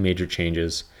with two major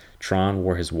changes. Tron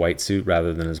wore his white suit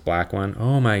rather than his black one.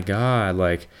 Oh my god,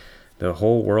 like the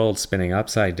whole world spinning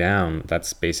upside down.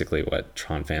 That's basically what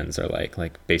Tron fans are like.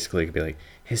 Like, basically it could be like,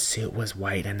 his suit was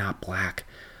white and not black.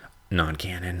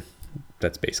 Non-canon.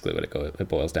 That's basically what it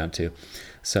boils down to.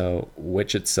 So,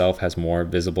 which itself has more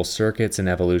visible circuits in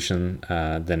Evolution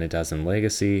than it does in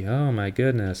Legacy. Oh my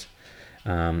goodness.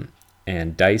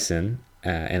 And Dyson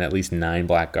and at least 9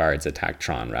 black guards attack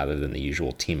Tron rather than the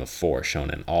usual team of 4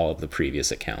 shown in all of the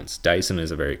previous accounts. Dyson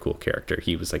is a very cool character.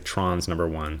 He was like Tron's number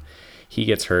one. He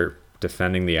gets hurt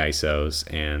defending the ISOs,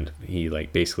 and he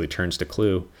like basically turns to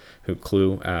Clue,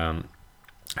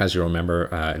 as you'll remember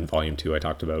in Volume 2 I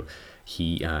talked about,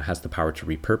 he has the power to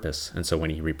repurpose. And so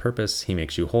when he repurposes, he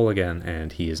makes you whole again,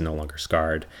 and he is no longer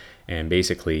scarred. And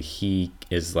basically he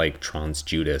is like Tron's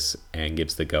Judas and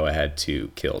gives the go-ahead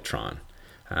to kill Tron.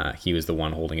 He was the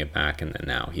one holding it back, and then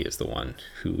now he is the one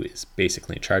who is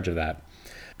basically in charge of that.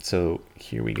 So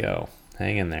here we go.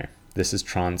 Hang in there. This is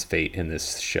Tron's fate in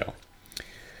this show.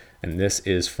 And this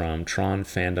is from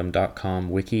tronfandom.com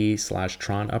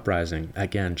wiki/Tron Uprising.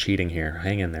 Again, cheating here.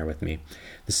 Hang in there with me.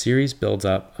 The series builds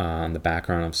up on the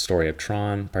background of story of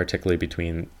Tron, particularly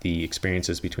between the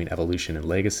experiences between Evolution and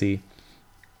Legacy.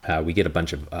 We get a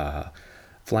bunch of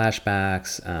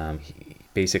flashbacks.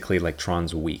 Basically, like,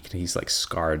 Tron's weak. He's like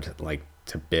scarred like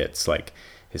to bits. Like,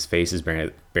 his face is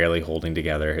barely holding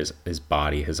together. His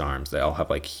body, his arms, they all have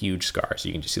like huge scars.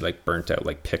 You can just see like burnt out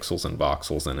like pixels and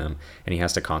voxels in him. And he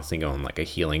has to constantly go in like a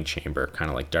healing chamber, kind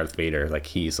of like Darth Vader. Like,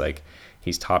 he's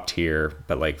top tier,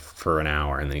 but like for an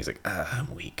hour, and then he's like,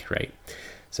 I'm weak, right?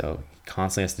 So he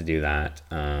constantly has to do that.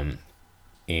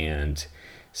 And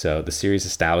So the series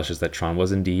establishes that Tron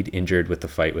was indeed injured with the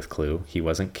fight with Clue. He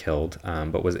wasn't killed,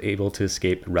 but was able to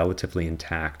escape relatively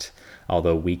intact,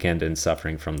 although weakened and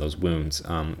suffering from those wounds.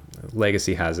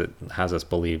 Legacy has us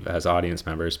believe as audience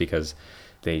members, because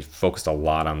they focused a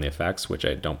lot on the effects, which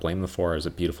I don't blame them for. It was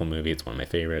a beautiful movie. It's one of my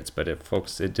favorites, but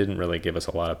it didn't really give us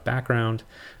a lot of background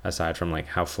aside from like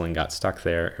how Flynn got stuck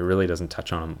there. It really doesn't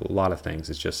touch on a lot of things.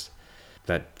 It's just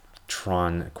that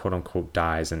Tron, quote unquote,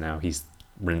 dies and now he's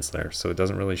Rinsler. So it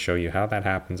doesn't really show you how that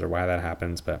happens or why that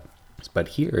happens, but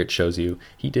here it shows you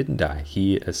he didn't die.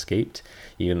 He escaped,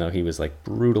 even though he was like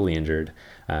brutally injured.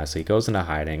 So he goes into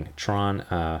hiding. Tron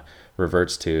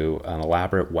reverts to an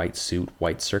elaborate white suit,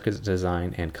 white circuit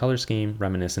design, and color scheme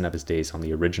reminiscent of his days on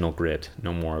the original Grid.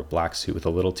 No more black suit with a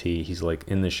little T. He's like,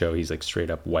 in the show, he's like straight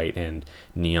up white and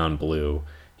neon blue.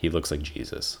 He looks like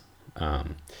Jesus,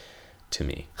 to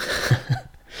me.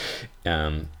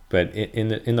 But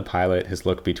in the pilot, his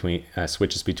look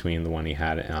switches between the one he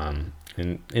had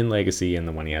in Legacy and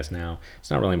the one he has now. It's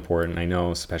not really important. I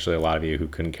know, especially a lot of you who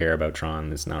couldn't care about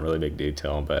Tron, it's not really a big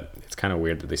detail, but it's kind of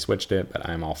weird that they switched it, but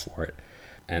I'm all for it.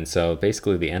 And so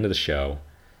basically the end of the show,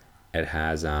 it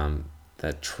has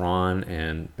that Tron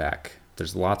and Beck.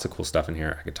 There's lots of cool stuff in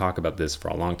here. I could talk about this for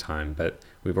a long time, but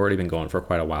we've already been going for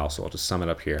quite a while, so I'll just sum it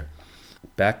up here.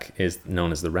 Beck is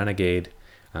known as the Renegade.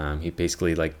 He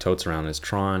basically like totes around as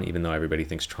Tron, even though everybody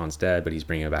thinks Tron's dead, but he's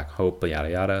bringing back hope,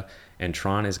 yada yada. And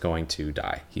Tron is going to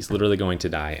die. He's literally going to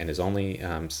die, and his only,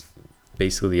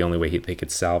 basically the only way they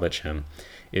could salvage him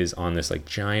is on this like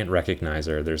giant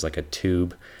recognizer. There's like a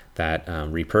tube that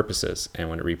repurposes, and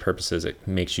when it repurposes, it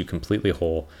makes you completely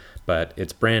whole. But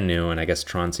it's brand new, and I guess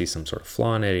Tron sees some sort of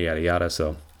flaw in it, yada yada.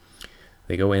 So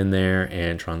they go in there,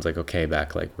 and Tron's like, okay,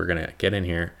 Beck, like we're gonna get in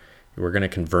here. We're going to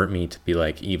convert me to be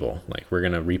like evil. Like we're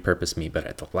going to repurpose me, but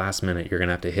at the last minute, you're going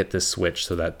to have to hit this switch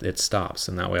so that it stops.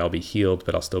 And that way I'll be healed,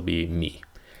 but I'll still be me.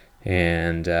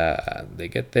 And they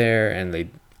get there and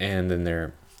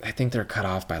then I think they're cut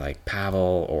off by like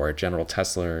Pavel or General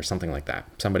Tesla or something like that.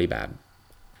 Somebody bad.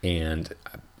 And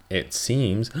it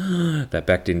seems that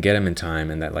Beck didn't get him in time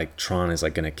and that like Tron is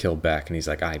like going to kill Beck. And he's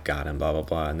like, I got him, blah, blah,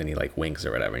 blah. And then he like winks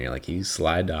or whatever. And you're like, you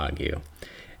sly dog, you.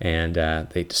 And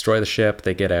they destroy the ship,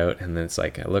 they get out, and then it's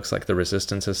like, it looks like the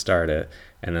resistance has started.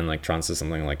 And then like Tron says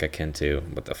something like akin to,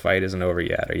 but the fight isn't over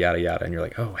yet, or yada yada. And you're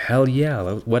like, oh, hell yeah,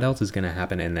 what else is going to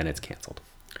happen? And then it's canceled.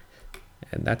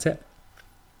 And that's it.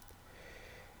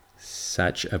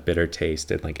 Such a bitter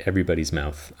taste in like everybody's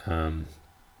mouth.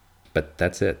 But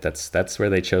that's it. That's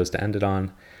where they chose to end it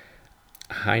on.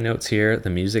 High notes here. The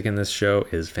music in this show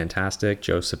is fantastic.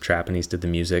 Joseph Trapanese did the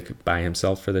music by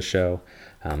himself for the show.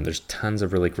 There's tons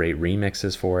of really great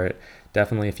remixes for it.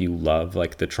 Definitely, if you love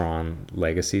like the Tron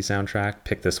Legacy soundtrack,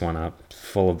 pick this one up.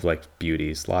 Full of like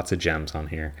beauties, lots of gems on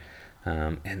here.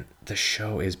 And the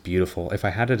show is beautiful. If I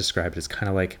had to describe it, it's kind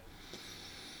of like,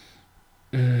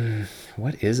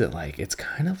 what is it like? It's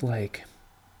kind of like,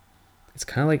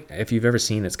 if you've ever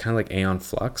seen, it's kind of like Aeon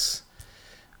Flux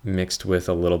mixed with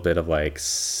a little bit of like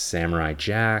Samurai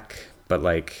Jack, but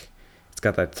like it's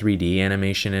got that 3D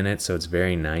animation in it, so it's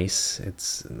very nice.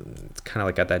 It's kind of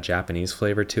like got that Japanese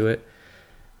flavor to it.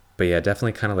 But yeah,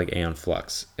 definitely kind of like Aeon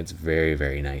Flux. It's very,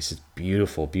 very nice. It's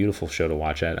beautiful, beautiful show to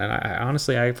watch at. And I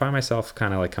honestly find myself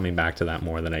kind of like coming back to that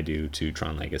more than I do to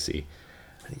Tron Legacy.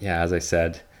 Yeah, as I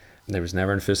said, there was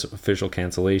never an official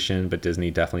cancellation, but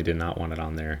Disney definitely did not want it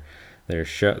on their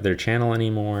channel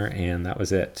anymore, and that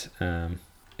was it.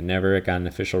 It never got an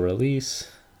official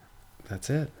release. That's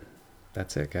it,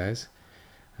 guys.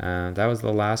 That was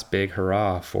the last big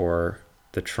hurrah for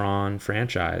the Tron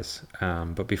franchise.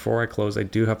 But before I close, I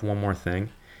do have one more thing.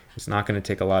 It's not going to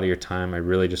take a lot of your time. I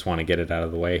really just want to get it out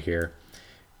of the way here.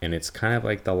 And it's kind of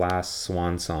like the last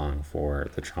swan song for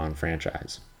the Tron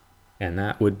franchise. And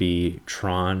that would be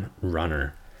Tron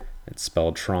Runner. It's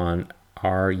spelled Tron,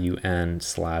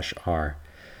 RUN/R.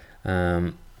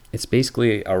 It's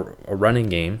basically a running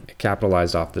game. It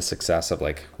capitalized off the success of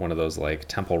like one of those like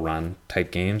Temple Run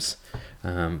type games.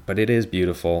 But it is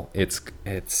beautiful.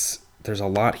 There's a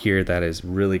lot here that is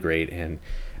really great, and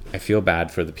I feel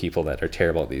bad for the people that are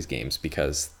terrible at these games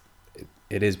because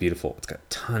it is beautiful. It's got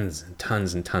tons and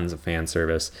tons and tons of fan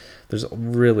service. There's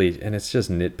really, and it's just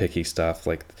nitpicky stuff.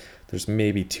 Like there's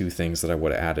maybe 2 things that I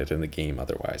would have added in the game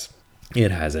otherwise.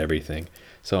 It has everything.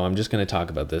 So I'm just going to talk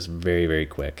about this very, very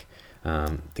quick.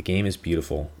 The game is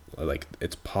beautiful. Like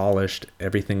it's polished.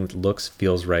 Everything looks,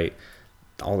 feels right.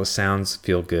 All the sounds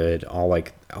feel good. All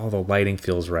the lighting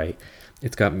feels right.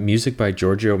 It's got music by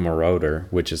Giorgio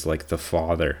Moroder, which is like the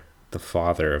father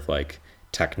of like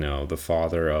techno, the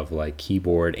father of like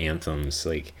keyboard anthems.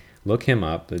 Like look him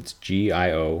up. It's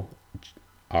Giorgio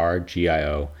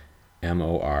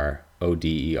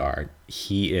RGIOMORODER.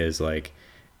 He is like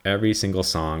every single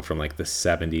song from like the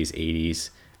 70s, 80s,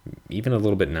 even a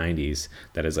little bit 90s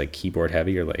that is like keyboard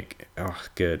heavy. You're like, oh,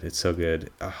 good. It's so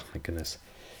good. Oh my goodness.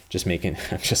 Just making,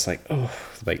 I'm just like, oh,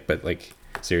 like, but like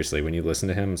seriously, when you listen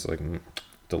to him, it's like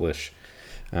delish.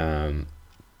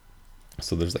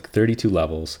 So there's like 32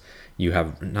 levels. You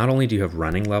have, not only do you have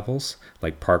running levels,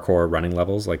 like parkour running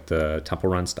levels, like the Temple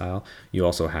Run style, you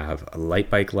also have light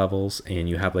bike levels, and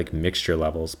you have like mixture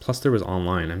levels. Plus there was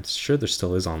online. I'm sure there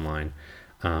still is online.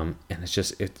 And it's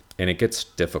just, it gets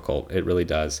difficult. It really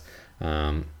does.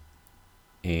 There's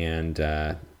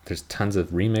tons of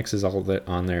remixes all that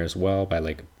on there as well by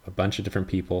like a bunch of different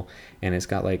people. And it's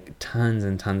got like tons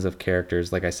and tons of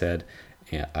characters. Like I said,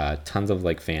 tons of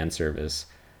like fan service.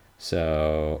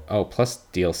 So, plus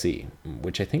DLC,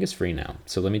 which I think is free now.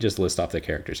 So let me just list off the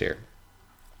characters here.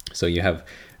 So you have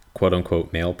quote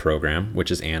unquote male program, which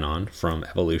is Anon from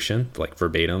Evolution, like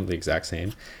verbatim, the exact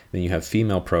same. Then you have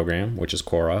female program, which is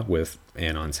Korra with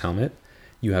Anon's helmet.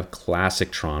 You have classic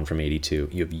Tron from 82.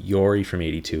 You have Yori from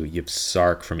 82. You have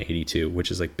Sark from 82, which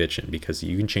is like bitchin' because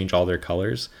you can change all their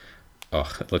colors.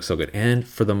 Oh, it looks so good. And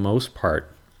for the most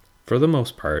part, not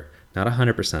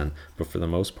 100%, but for the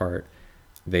most part,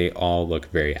 they all look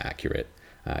very accurate.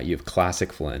 You have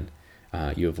classic Flynn.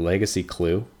 You have legacy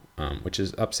Clue, which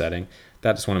is upsetting.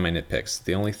 That is one of my nitpicks.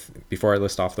 Before I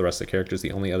list off the rest of the characters,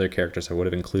 the only other characters I would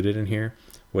have included in here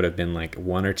would have been like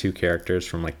one or two characters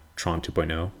from like Tron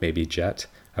 2.0, maybe Jet.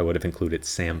 I would have included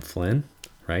Sam Flynn,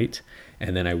 right?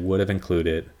 And then I would have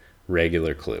included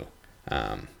regular Clue.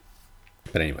 But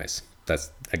anyways,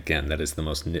 that is the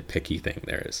most nitpicky thing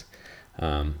there is.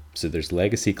 So there's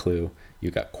legacy Clue. You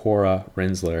got Korra,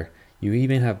 Rinsler. You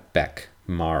even have Beck,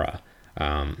 Mara,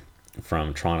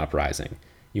 from Tron Uprising.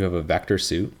 You have a vector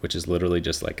suit, which is literally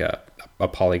just like a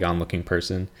polygon-looking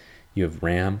person. You have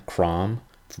Ram, Crom,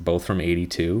 both from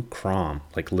 82. Crom,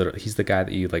 like literally, he's the guy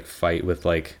that you like fight with,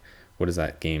 like, what is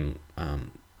that game?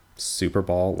 Super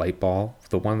Ball, Light Ball,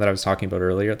 the one that I was talking about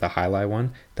earlier, the highlight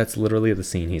one. That's literally the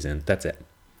scene he's in. That's it.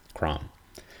 Crom.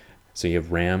 So you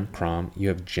have Ram, Crom. You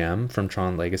have Gem from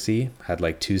Tron Legacy. Had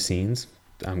like 2 scenes.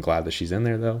 I'm glad that she's in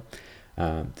there though.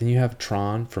 Then you have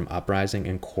Tron from Uprising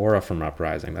and Korra from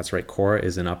Uprising. That's right. Korra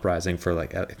is in Uprising for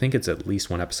like, I think it's at least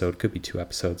 1 episode. Could be 2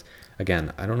 episodes.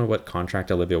 Again, I don't know what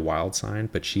contract Olivia Wilde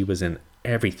signed, but she was in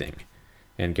everything.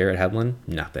 And Garrett Hedlund,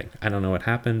 nothing. I don't know what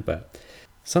happened, but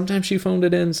sometimes she phoned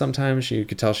it in. Sometimes you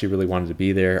could tell she really wanted to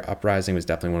be there. Uprising was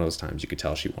definitely one of those times you could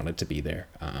tell she wanted to be there.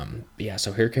 Yeah,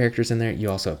 so her characters in there.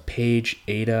 You also have Paige,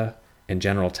 Ada, and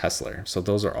General Tessler. So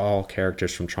those are all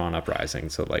characters from Tron Uprising.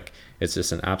 So like, it's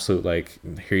just an absolute like,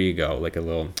 here you go, like a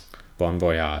little bon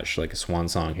voyage, like a swan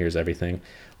song. Here's everything.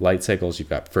 Light cycles, you've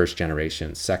got first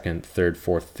generation, second, third,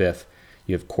 fourth, fifth.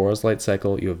 You have Korra's light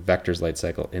cycle, you have Vector's light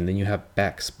cycle, and then you have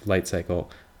Beck's light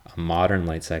cycle, a modern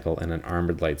light cycle, and an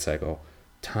armored light cycle.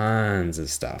 Tons of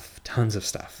stuff.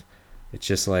 It's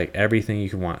just like everything you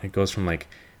can want. It goes from like,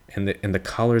 and the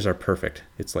colors are perfect.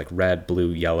 It's like red,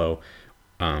 blue, yellow,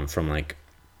 from like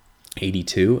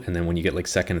 82, and then when you get like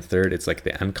second and third, it's like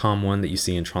the NCOM one that you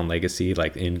see in Tron Legacy,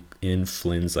 like in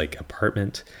Flynn's like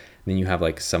apartment. And then you have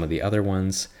like some of the other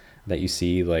ones that you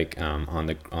see like on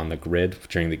the grid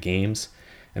during the games.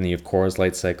 And then you have Korra's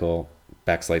light cycle,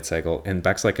 Beck's light cycle, and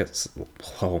Beck's like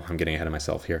I'm getting ahead of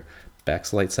myself here.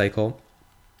 Beck's light cycle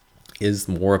is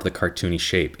more of the cartoony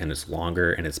shape, and it's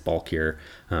longer and it's bulkier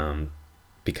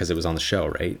because it was on the show,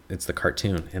 right? It's the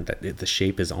cartoon, and the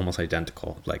shape is almost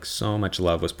identical. Like, so much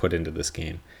love was put into this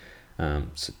game.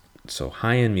 So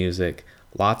high-end music,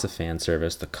 lots of fan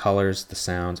service, the colors, the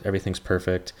sounds, everything's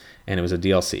perfect, and it was a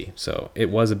DLC. So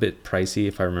it was a bit pricey,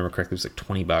 if I remember correctly. It was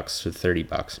like $20 to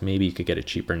 $30. Maybe you could get it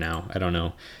cheaper now. I don't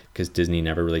know, because Disney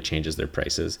never really changes their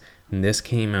prices. And this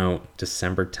came out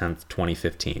December 10th,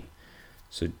 2015.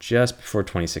 So just before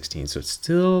 2016. So it's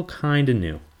still kind of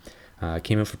new. It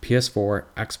came out for PS4,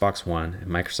 Xbox One, and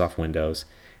Microsoft Windows.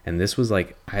 And this was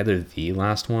like either the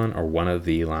last one or one of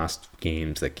the last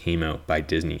games that came out by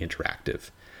Disney Interactive.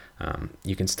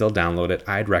 You can still download it.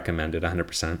 I'd recommend it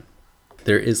 100%.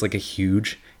 There is like a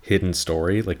huge hidden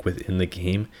story like within the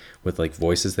game with like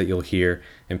voices that you'll hear,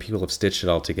 and people have stitched it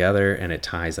all together, and it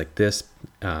ties like this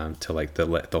to like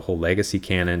the whole legacy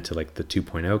canon to like the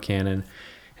 2.0 canon.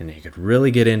 And you could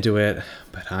really get into it,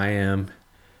 but I am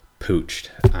pooched.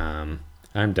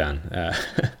 I'm done.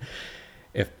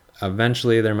 If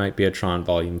eventually there might be a Tron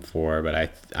Volume 4, but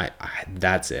I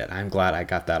that's it. I'm glad I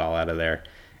got that all out of there.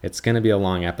 It's going to be a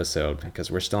long episode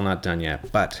because we're still not done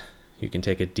yet, but you can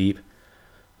take it deep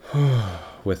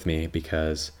with me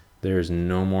because there's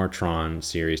no more Tron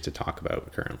series to talk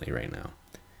about currently right now.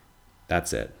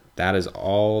 That's it. That is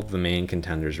all the main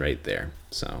contenders right there.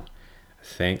 So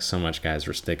thanks so much, guys,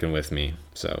 for sticking with me.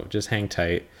 So just hang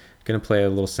tight. Going to play a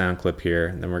little sound clip here,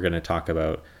 and then we're going to talk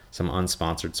about some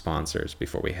unsponsored sponsors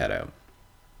before we head out.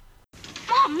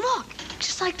 Mom, look!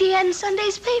 Just like the ad in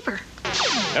Sunday's paper.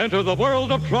 Enter the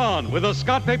world of TRON with a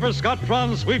Scott Paper Scott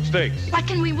TRON sweepstakes. What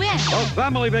can we win? A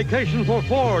family vacation for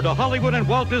four to Hollywood and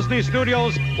Walt Disney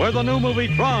Studios, where the new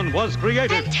movie TRON was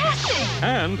created. Fantastic!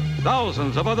 And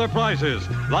thousands of other prizes,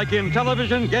 like in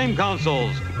television game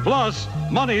consoles, plus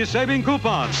money-saving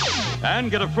coupons. And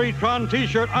get a free TRON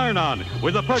t-shirt iron-on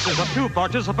with the purchase of 2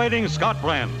 participating Scott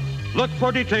brands. Look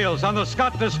for details on the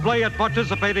Scott display at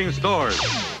participating stores.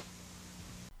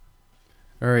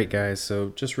 All right, guys,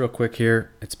 so just real quick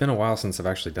here. It's been a while since I've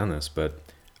actually done this, but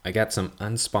I got some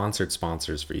unsponsored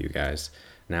sponsors for you guys.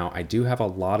 Now, I do have a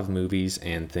lot of movies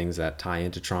and things that tie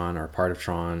into TRON or part of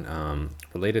TRON,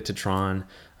 related to TRON,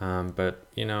 but,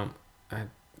 you know,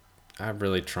 I've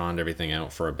really troned everything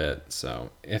out for a bit.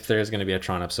 So if there's going to be a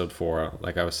TRON episode 4,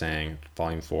 like I was saying,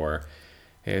 volume 4,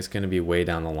 it's going to be way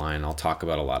down the line. I'll talk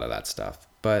about a lot of that stuff.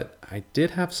 But I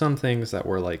did have some things that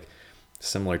were like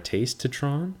similar taste to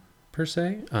TRON per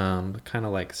se, kind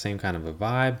of like same kind of a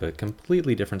vibe, but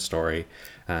completely different story.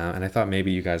 And I thought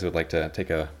maybe you guys would like to take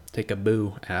a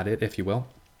boo at it, if you will.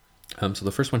 So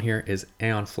the first one here is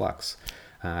Aeon Flux.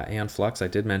 Aeon Flux, I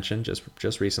did mention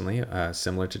just recently,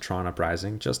 similar to TRON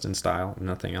Uprising, just in style,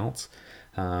 nothing else.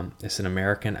 It's an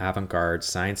American avant-garde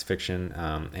science fiction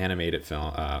animated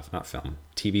film, not film,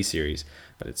 TV series,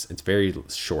 but it's very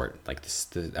short. Like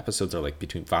the episodes are like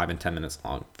between 5 and 10 minutes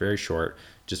long, very short,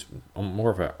 just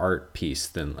more of an art piece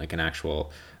than like an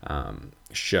actual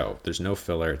show. There's no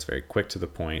filler. It's very quick to the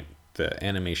point. The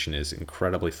animation is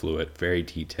incredibly fluid, very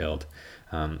detailed.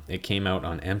 It came out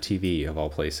on MTV, of all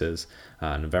places,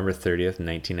 November 30th,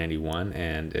 1991,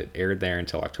 and it aired there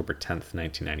until October 10th,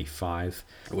 1995.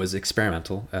 It was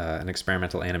experimental, an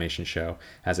experimental animation show.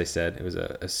 As I said, it was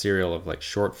a serial of like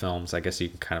short films. I guess you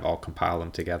can kind of all compile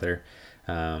them together.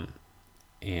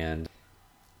 And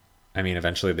I mean,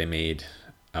 eventually they made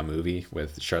a movie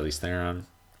with Charlize Theron.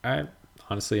 I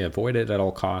honestly avoid it at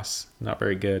all costs. Not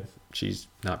very good. She's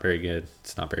not very good.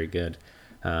 It's not very good.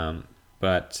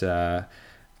 But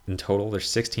in total, there's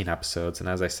 16 episodes, and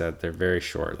as I said, they're very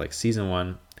short. Like season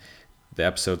 1, the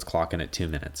episodes clock in at 2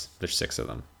 minutes. There's 6 of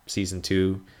them. Season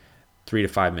 2, 3 to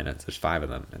 5 minutes. There's 5 of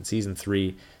them. And season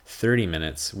 3, 30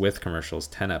 minutes with commercials,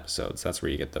 10 episodes. That's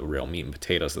where you get the real meat and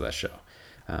potatoes of that show.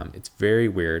 It's very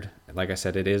weird. Like I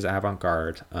said, it is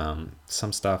avant-garde.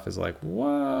 Some stuff is like,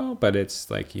 whoa, but it's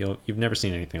like you've never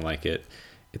seen anything like it.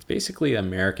 It's basically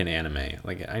American anime.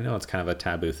 Like, I know it's kind of a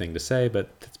taboo thing to say,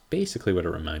 but that's basically what it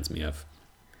reminds me of.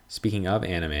 Speaking of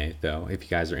anime, though, if you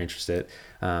guys are interested,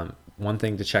 one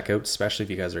thing to check out, especially if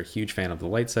you guys are a huge fan of the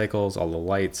light cycles, all the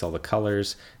lights, all the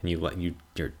colors, and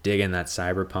you're digging that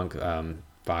cyberpunk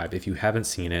vibe. If you haven't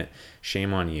seen it,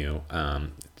 shame on you.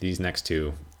 These next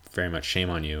two, very much shame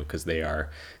on you, because they are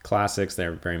classics.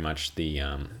 They're very much the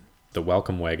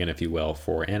welcome wagon, if you will,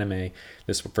 for anime.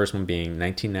 This first one being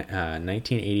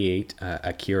 1988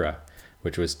 Akira,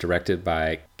 which was directed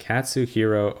by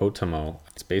Katsuhiro Otomo.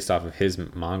 It's based off of his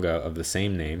manga of the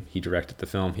same name. He directed the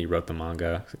film, he wrote the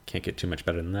manga. Can't get too much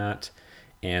better than that.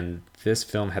 And this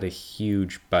film had a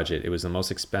huge budget. It was the most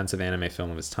expensive anime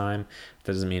film of its time.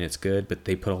 That doesn't mean it's good, but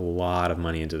they put a lot of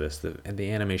money into this. And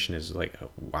the animation is like,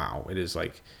 wow, it is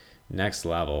like next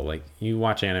level. Like, you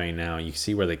watch anime now, you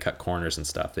see where they cut corners and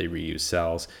stuff. They reuse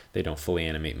cells. They don't fully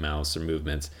animate mouths or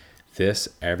movements. This,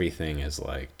 everything is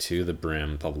like to the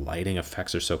brim. The lighting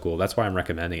effects are so cool. That's why I'm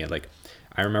recommending it. Like,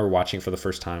 I remember watching for the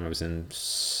first time. I was in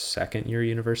second year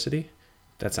university.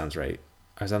 That sounds right.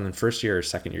 I was in first year or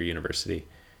second year university,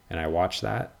 and I watched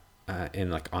that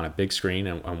in like on a big screen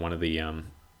on one of the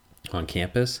on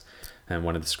campus and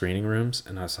one of the screening rooms,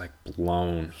 and I was like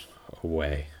blown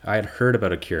away. I had heard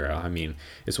about Akira. I mean,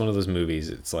 it's one of those movies.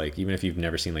 It's like, even if you've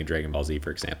never seen like Dragon Ball Z,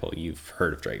 for example, you've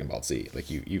heard of Dragon Ball Z. Like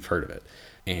you've heard of it.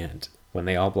 And when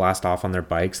they all blast off on their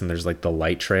bikes and there's like the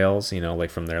light trails, like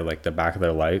from their like the back of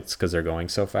their lights because they're going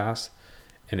so fast,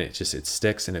 and it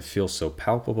sticks and it feels so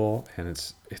palpable, and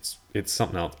it's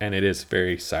something else, and it is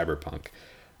very cyberpunk.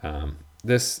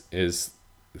 This is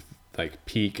like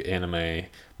peak anime.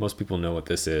 Most people know what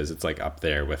this is. It's like up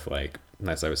there with, like,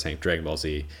 as I was saying, Dragon Ball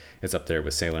Z. It's up there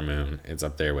with Sailor Moon. It's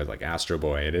up there with like Astro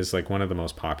Boy. It is like one of the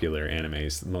most popular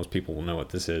animes. Most people will know what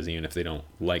this is, even if they don't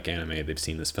like anime. They've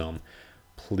seen this film.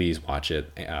 Please watch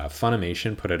it.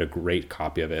 Funimation put out a great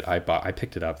copy of it. I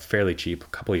picked it up fairly cheap a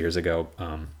couple years ago.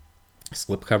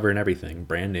 Slipcover and everything,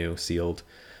 brand new, sealed.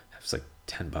 It was like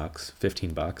 $10,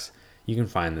 $15. You can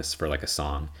find this for like a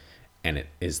song. and it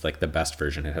is like the best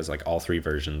version. It has like all three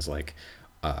versions, like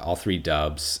all three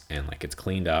dubs, and like it's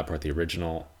cleaned up, or the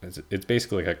original. It's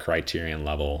basically like a Criterion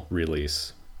level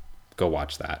release. Go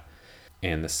watch that.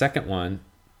 And the second one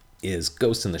is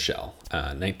Ghost in the Shell,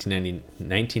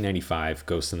 1995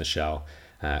 Ghost in the Shell.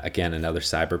 Again, another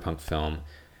cyberpunk film.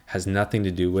 Has nothing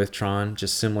to do with Tron,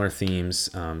 just similar themes,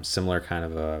 similar kind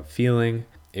of a feeling.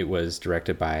 It was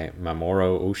directed by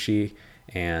Mamoru Oshii,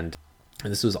 and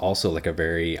this was also like a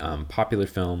very popular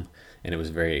film, and it was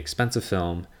a very expensive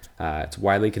film. It's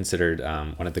widely considered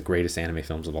one of the greatest anime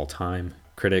films of all time.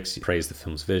 Critics praise the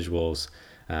film's visuals,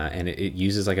 and it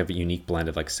uses like a unique blend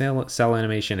of like cell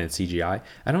animation and CGI.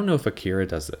 I don't know if Akira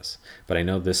does this, but I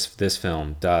know this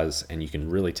film does, and you can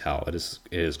really tell it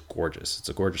is gorgeous. It's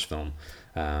a gorgeous film.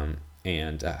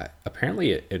 And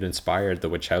apparently it inspired the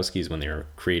Wachowskis when they were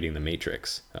creating The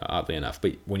Matrix, oddly enough.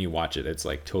 But when you watch it, it's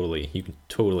like you can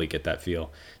totally get that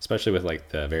feel, especially with like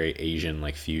the very Asian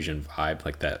like fusion vibe,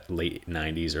 like that late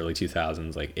 90s, early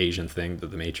 2000s like Asian thing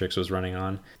that The Matrix was running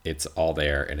on. It's all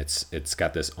there, and it's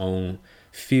got this own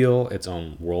feel, its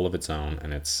own world of its own,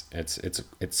 and it's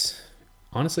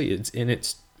honestly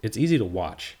it's easy to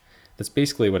watch. That's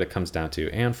basically what it comes down to.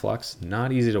 And Flux,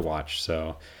 not easy to watch,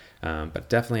 so. But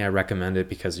definitely I recommend it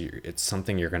because it's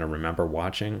something you're going to remember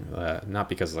watching, not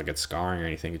because like it's scarring or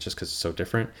anything, it's just because it's so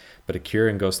different. But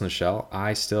Akira and Ghost in the Shell,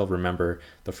 I still remember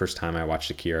the first time I watched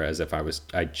Akira as if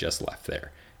I just left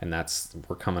there. And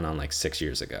we're coming on like 6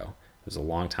 years ago. It was a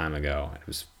long time ago. It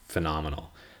was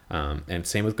phenomenal. And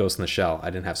same with Ghost in the Shell.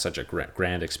 I didn't have such a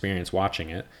grand experience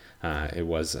watching it. It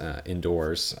was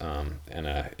indoors in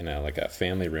a like a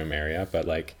family room area, but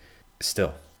like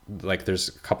still. Like there's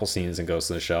a couple scenes in Ghost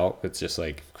in the Shell, it's just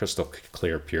like crystal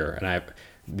clear, pure. And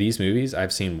these movies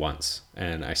I've seen once,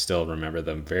 and I still remember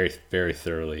them very, very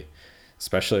thoroughly.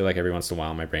 Especially like every once in a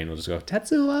while, my brain will just go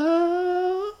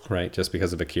Tetsuo, right? Just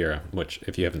because of Akira, which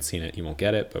if you haven't seen it, you won't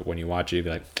get it. But when you watch it, you'll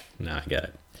be like, nah, I get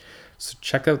it. So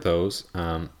check out those.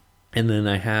 And then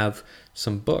I have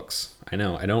some books. I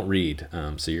know I don't read,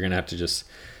 so you're gonna have to just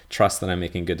trust that I'm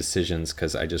making good decisions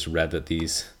because I just read that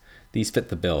these fit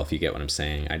the bill, if you get what I'm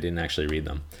saying. I didn't actually read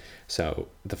them. So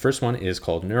the first one is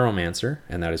called Neuromancer,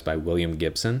 and that is by William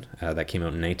Gibson. That came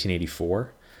out in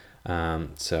 1984.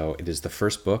 So it is the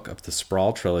first book of the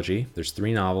Sprawl trilogy. There's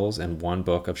 3 novels and 1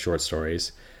 book of short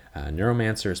stories.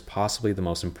 Neuromancer is possibly the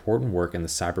most important work in the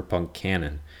cyberpunk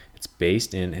canon. It's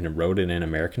based in an eroded in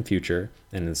American future,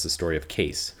 and it's the story of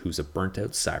Case, who's a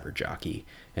burnt-out cyber jockey,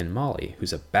 and Molly,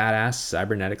 who's a badass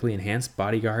cybernetically enhanced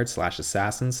bodyguard /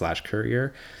 assassin /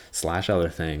 courier / other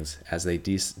things, as they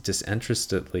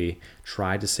disinterestedly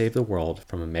try to save the world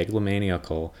from a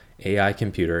megalomaniacal AI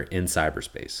computer in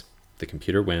cyberspace. The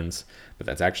computer wins, but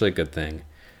that's actually a good thing.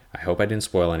 I hope I didn't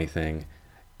spoil anything.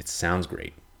 It sounds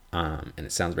great, and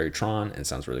it sounds very Tron, and it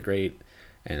sounds really great.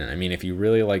 And I mean, if you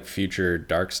really like future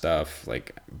dark stuff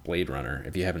like Blade Runner,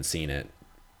 if you haven't seen it,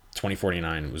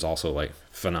 2049 was also like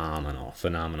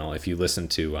phenomenal. If you listen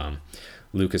to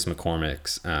Lucas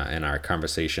McCormick's in our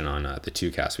conversation on the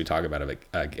 2cast, we talk about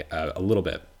it a little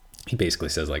bit. He basically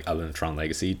says like, other than Tron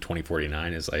Legacy,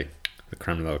 2049 is like the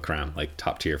creme de la creme, like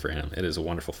top tier for him. It is a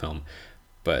wonderful film,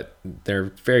 but they're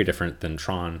very different than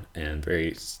Tron and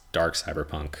very dark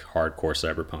cyberpunk, hardcore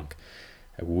cyberpunk.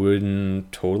 I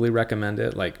wouldn't totally recommend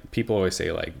it. Like people always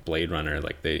say like Blade Runner,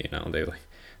 like they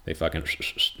fucking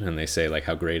and they say like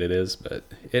how great it is, but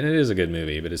it is a good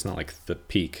movie, but it's not like the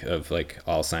peak of like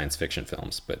all science fiction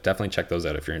films. But definitely check those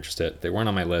out if you're interested. They weren't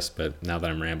on my list, but now that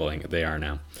I'm rambling, they are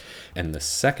now. And the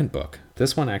second book,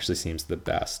 this one actually seems the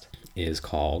best, is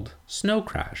called Snow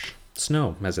Crash.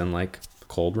 Snow, as in like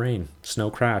cold rain.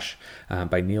 Snow Crash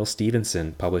by Neil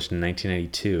Stevenson, published in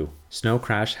 1992. Snow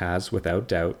Crash has, without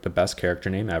doubt, the best character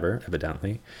name ever,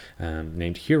 evidently,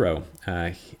 named Hero.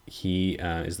 He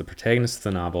is the protagonist of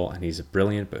the novel, and he's a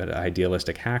brilliant but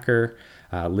idealistic hacker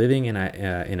living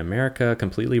in America,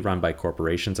 completely run by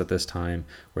corporations at this time,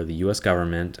 where the U.S.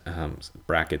 government,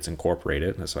 brackets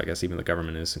incorporated, so I guess even the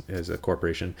government is a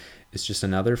corporation, is just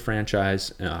another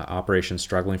franchise operation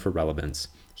struggling for relevance.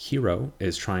 Hero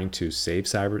is trying to save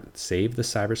the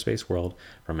cyberspace world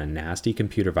from a nasty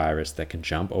computer virus that can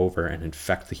jump over and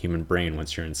infect the human brain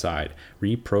once you're inside,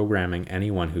 reprogramming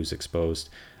anyone who's exposed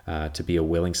to be a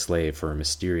willing slave for a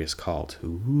mysterious cult.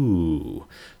 Ooh.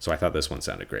 So I thought this one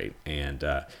sounded great. And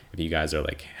if you guys are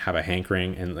like have a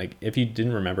hankering, and like if you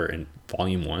didn't remember in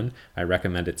volume 1, I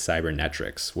recommended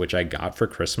Cybernetrics, which I got for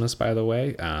Christmas, by the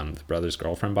way. The brother's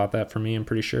girlfriend bought that for me, I'm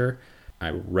pretty sure. I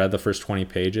read the first 20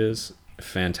 pages.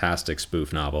 Fantastic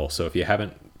spoof novel. So if you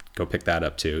haven't go pick that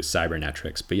up too,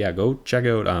 Cybernetrics. But yeah, go check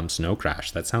out Snow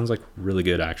Crash. That sounds like really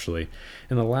good, actually.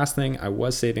 And the last thing, I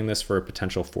was saving this for a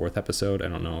potential 4th episode. I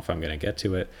don't know if I'm going to get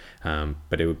to it,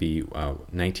 but it would be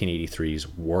 1983's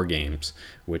War Games,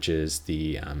 which is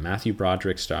the Matthew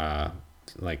Broderick's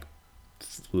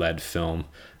led film.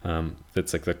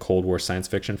 That's like the Cold War science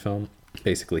fiction film.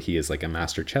 Basically, he is like a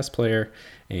master chess player,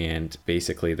 and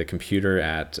basically the computer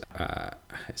at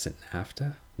is it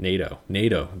NAFTA? NATO,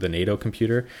 the NATO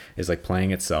computer is like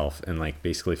playing itself, and like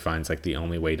basically finds like the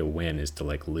only way to win is to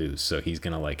like lose. So he's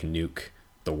gonna like nuke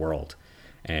the world,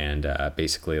 and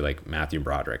basically like Matthew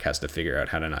Broderick has to figure out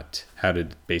how to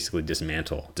basically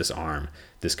disarm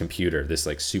this computer, this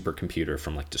like supercomputer,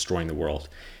 from like destroying the world.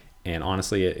 And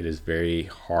honestly, it is very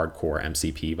hardcore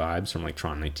MCP vibes from like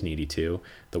Tron 1982.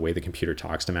 The way the computer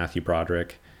talks to Matthew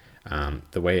Broderick,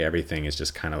 the way everything is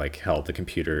just kind of like held the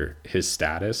computer, his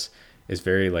status is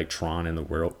very like Tron in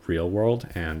the real world.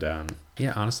 And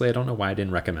yeah, honestly, I don't know why I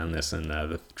didn't recommend this in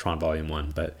the Tron Volume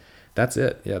 1, but that's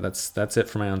it. Yeah, that's it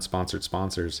for my unsponsored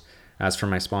sponsors. As for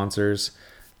my sponsors,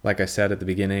 like I said at the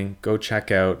beginning, go check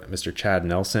out Mr. Chad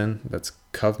Nelson. That's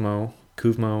Kuvmo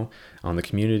on the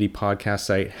community podcast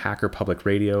site Hacker Public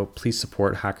Radio. Please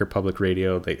support Hacker Public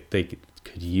Radio. They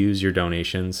could use your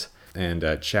donations.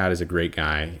 And Chad is a great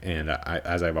guy. And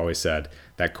as I've always said,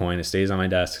 that coin, it stays on my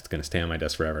desk. It's going to stay on my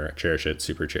desk forever. I cherish it.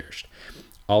 Super cherished.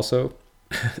 Also,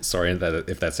 sorry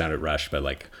if that sounded rushed, but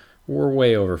like we're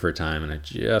way over for time, and I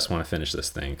just want to finish this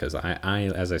thing because I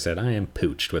as I said, I am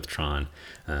pooched with Tron.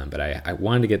 But I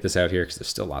wanted to get this out here because there's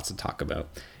still lots to talk about.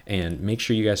 And make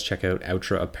sure you guys check out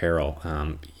Outra Apparel.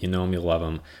 You know them, you love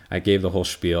them. I gave the whole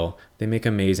spiel. They make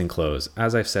amazing clothes.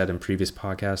 As I've said in previous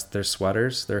podcasts, their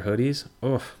sweaters, their hoodies,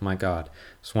 oh my God.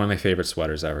 It's one of my favorite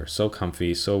sweaters ever. So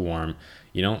comfy, so warm.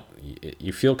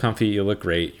 You feel comfy, you look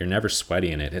great. You're never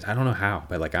sweaty in it. I don't know how,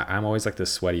 but like I'm always like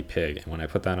this sweaty pig. And when I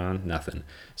put that on, nothing.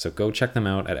 So go check them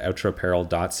out at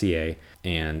outraapparel.ca.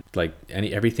 And like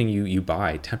everything you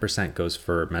buy, 10% goes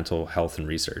for mental health and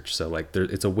research. So like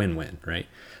it's a win-win, right?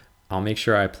 I'll make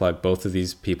sure I plug both of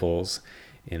these people's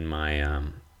in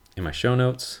my show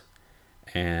notes.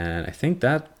 And I think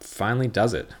that finally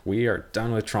does it. We are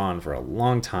done with Tron for a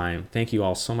long time. Thank you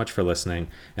all so much for listening,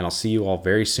 and I'll see you all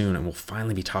very soon, and we'll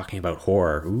finally be talking about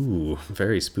horror. Ooh,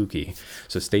 very spooky.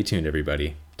 So stay tuned,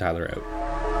 everybody. Tyler out.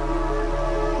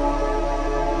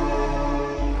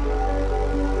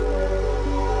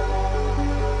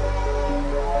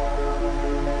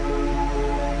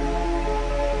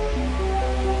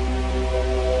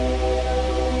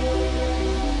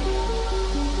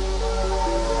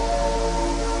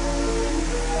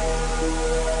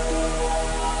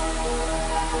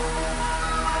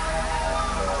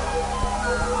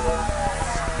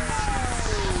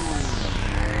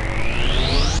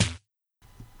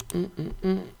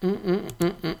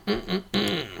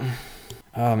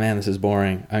 Oh man, this is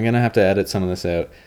boring. I'm gonna have to edit some of this out.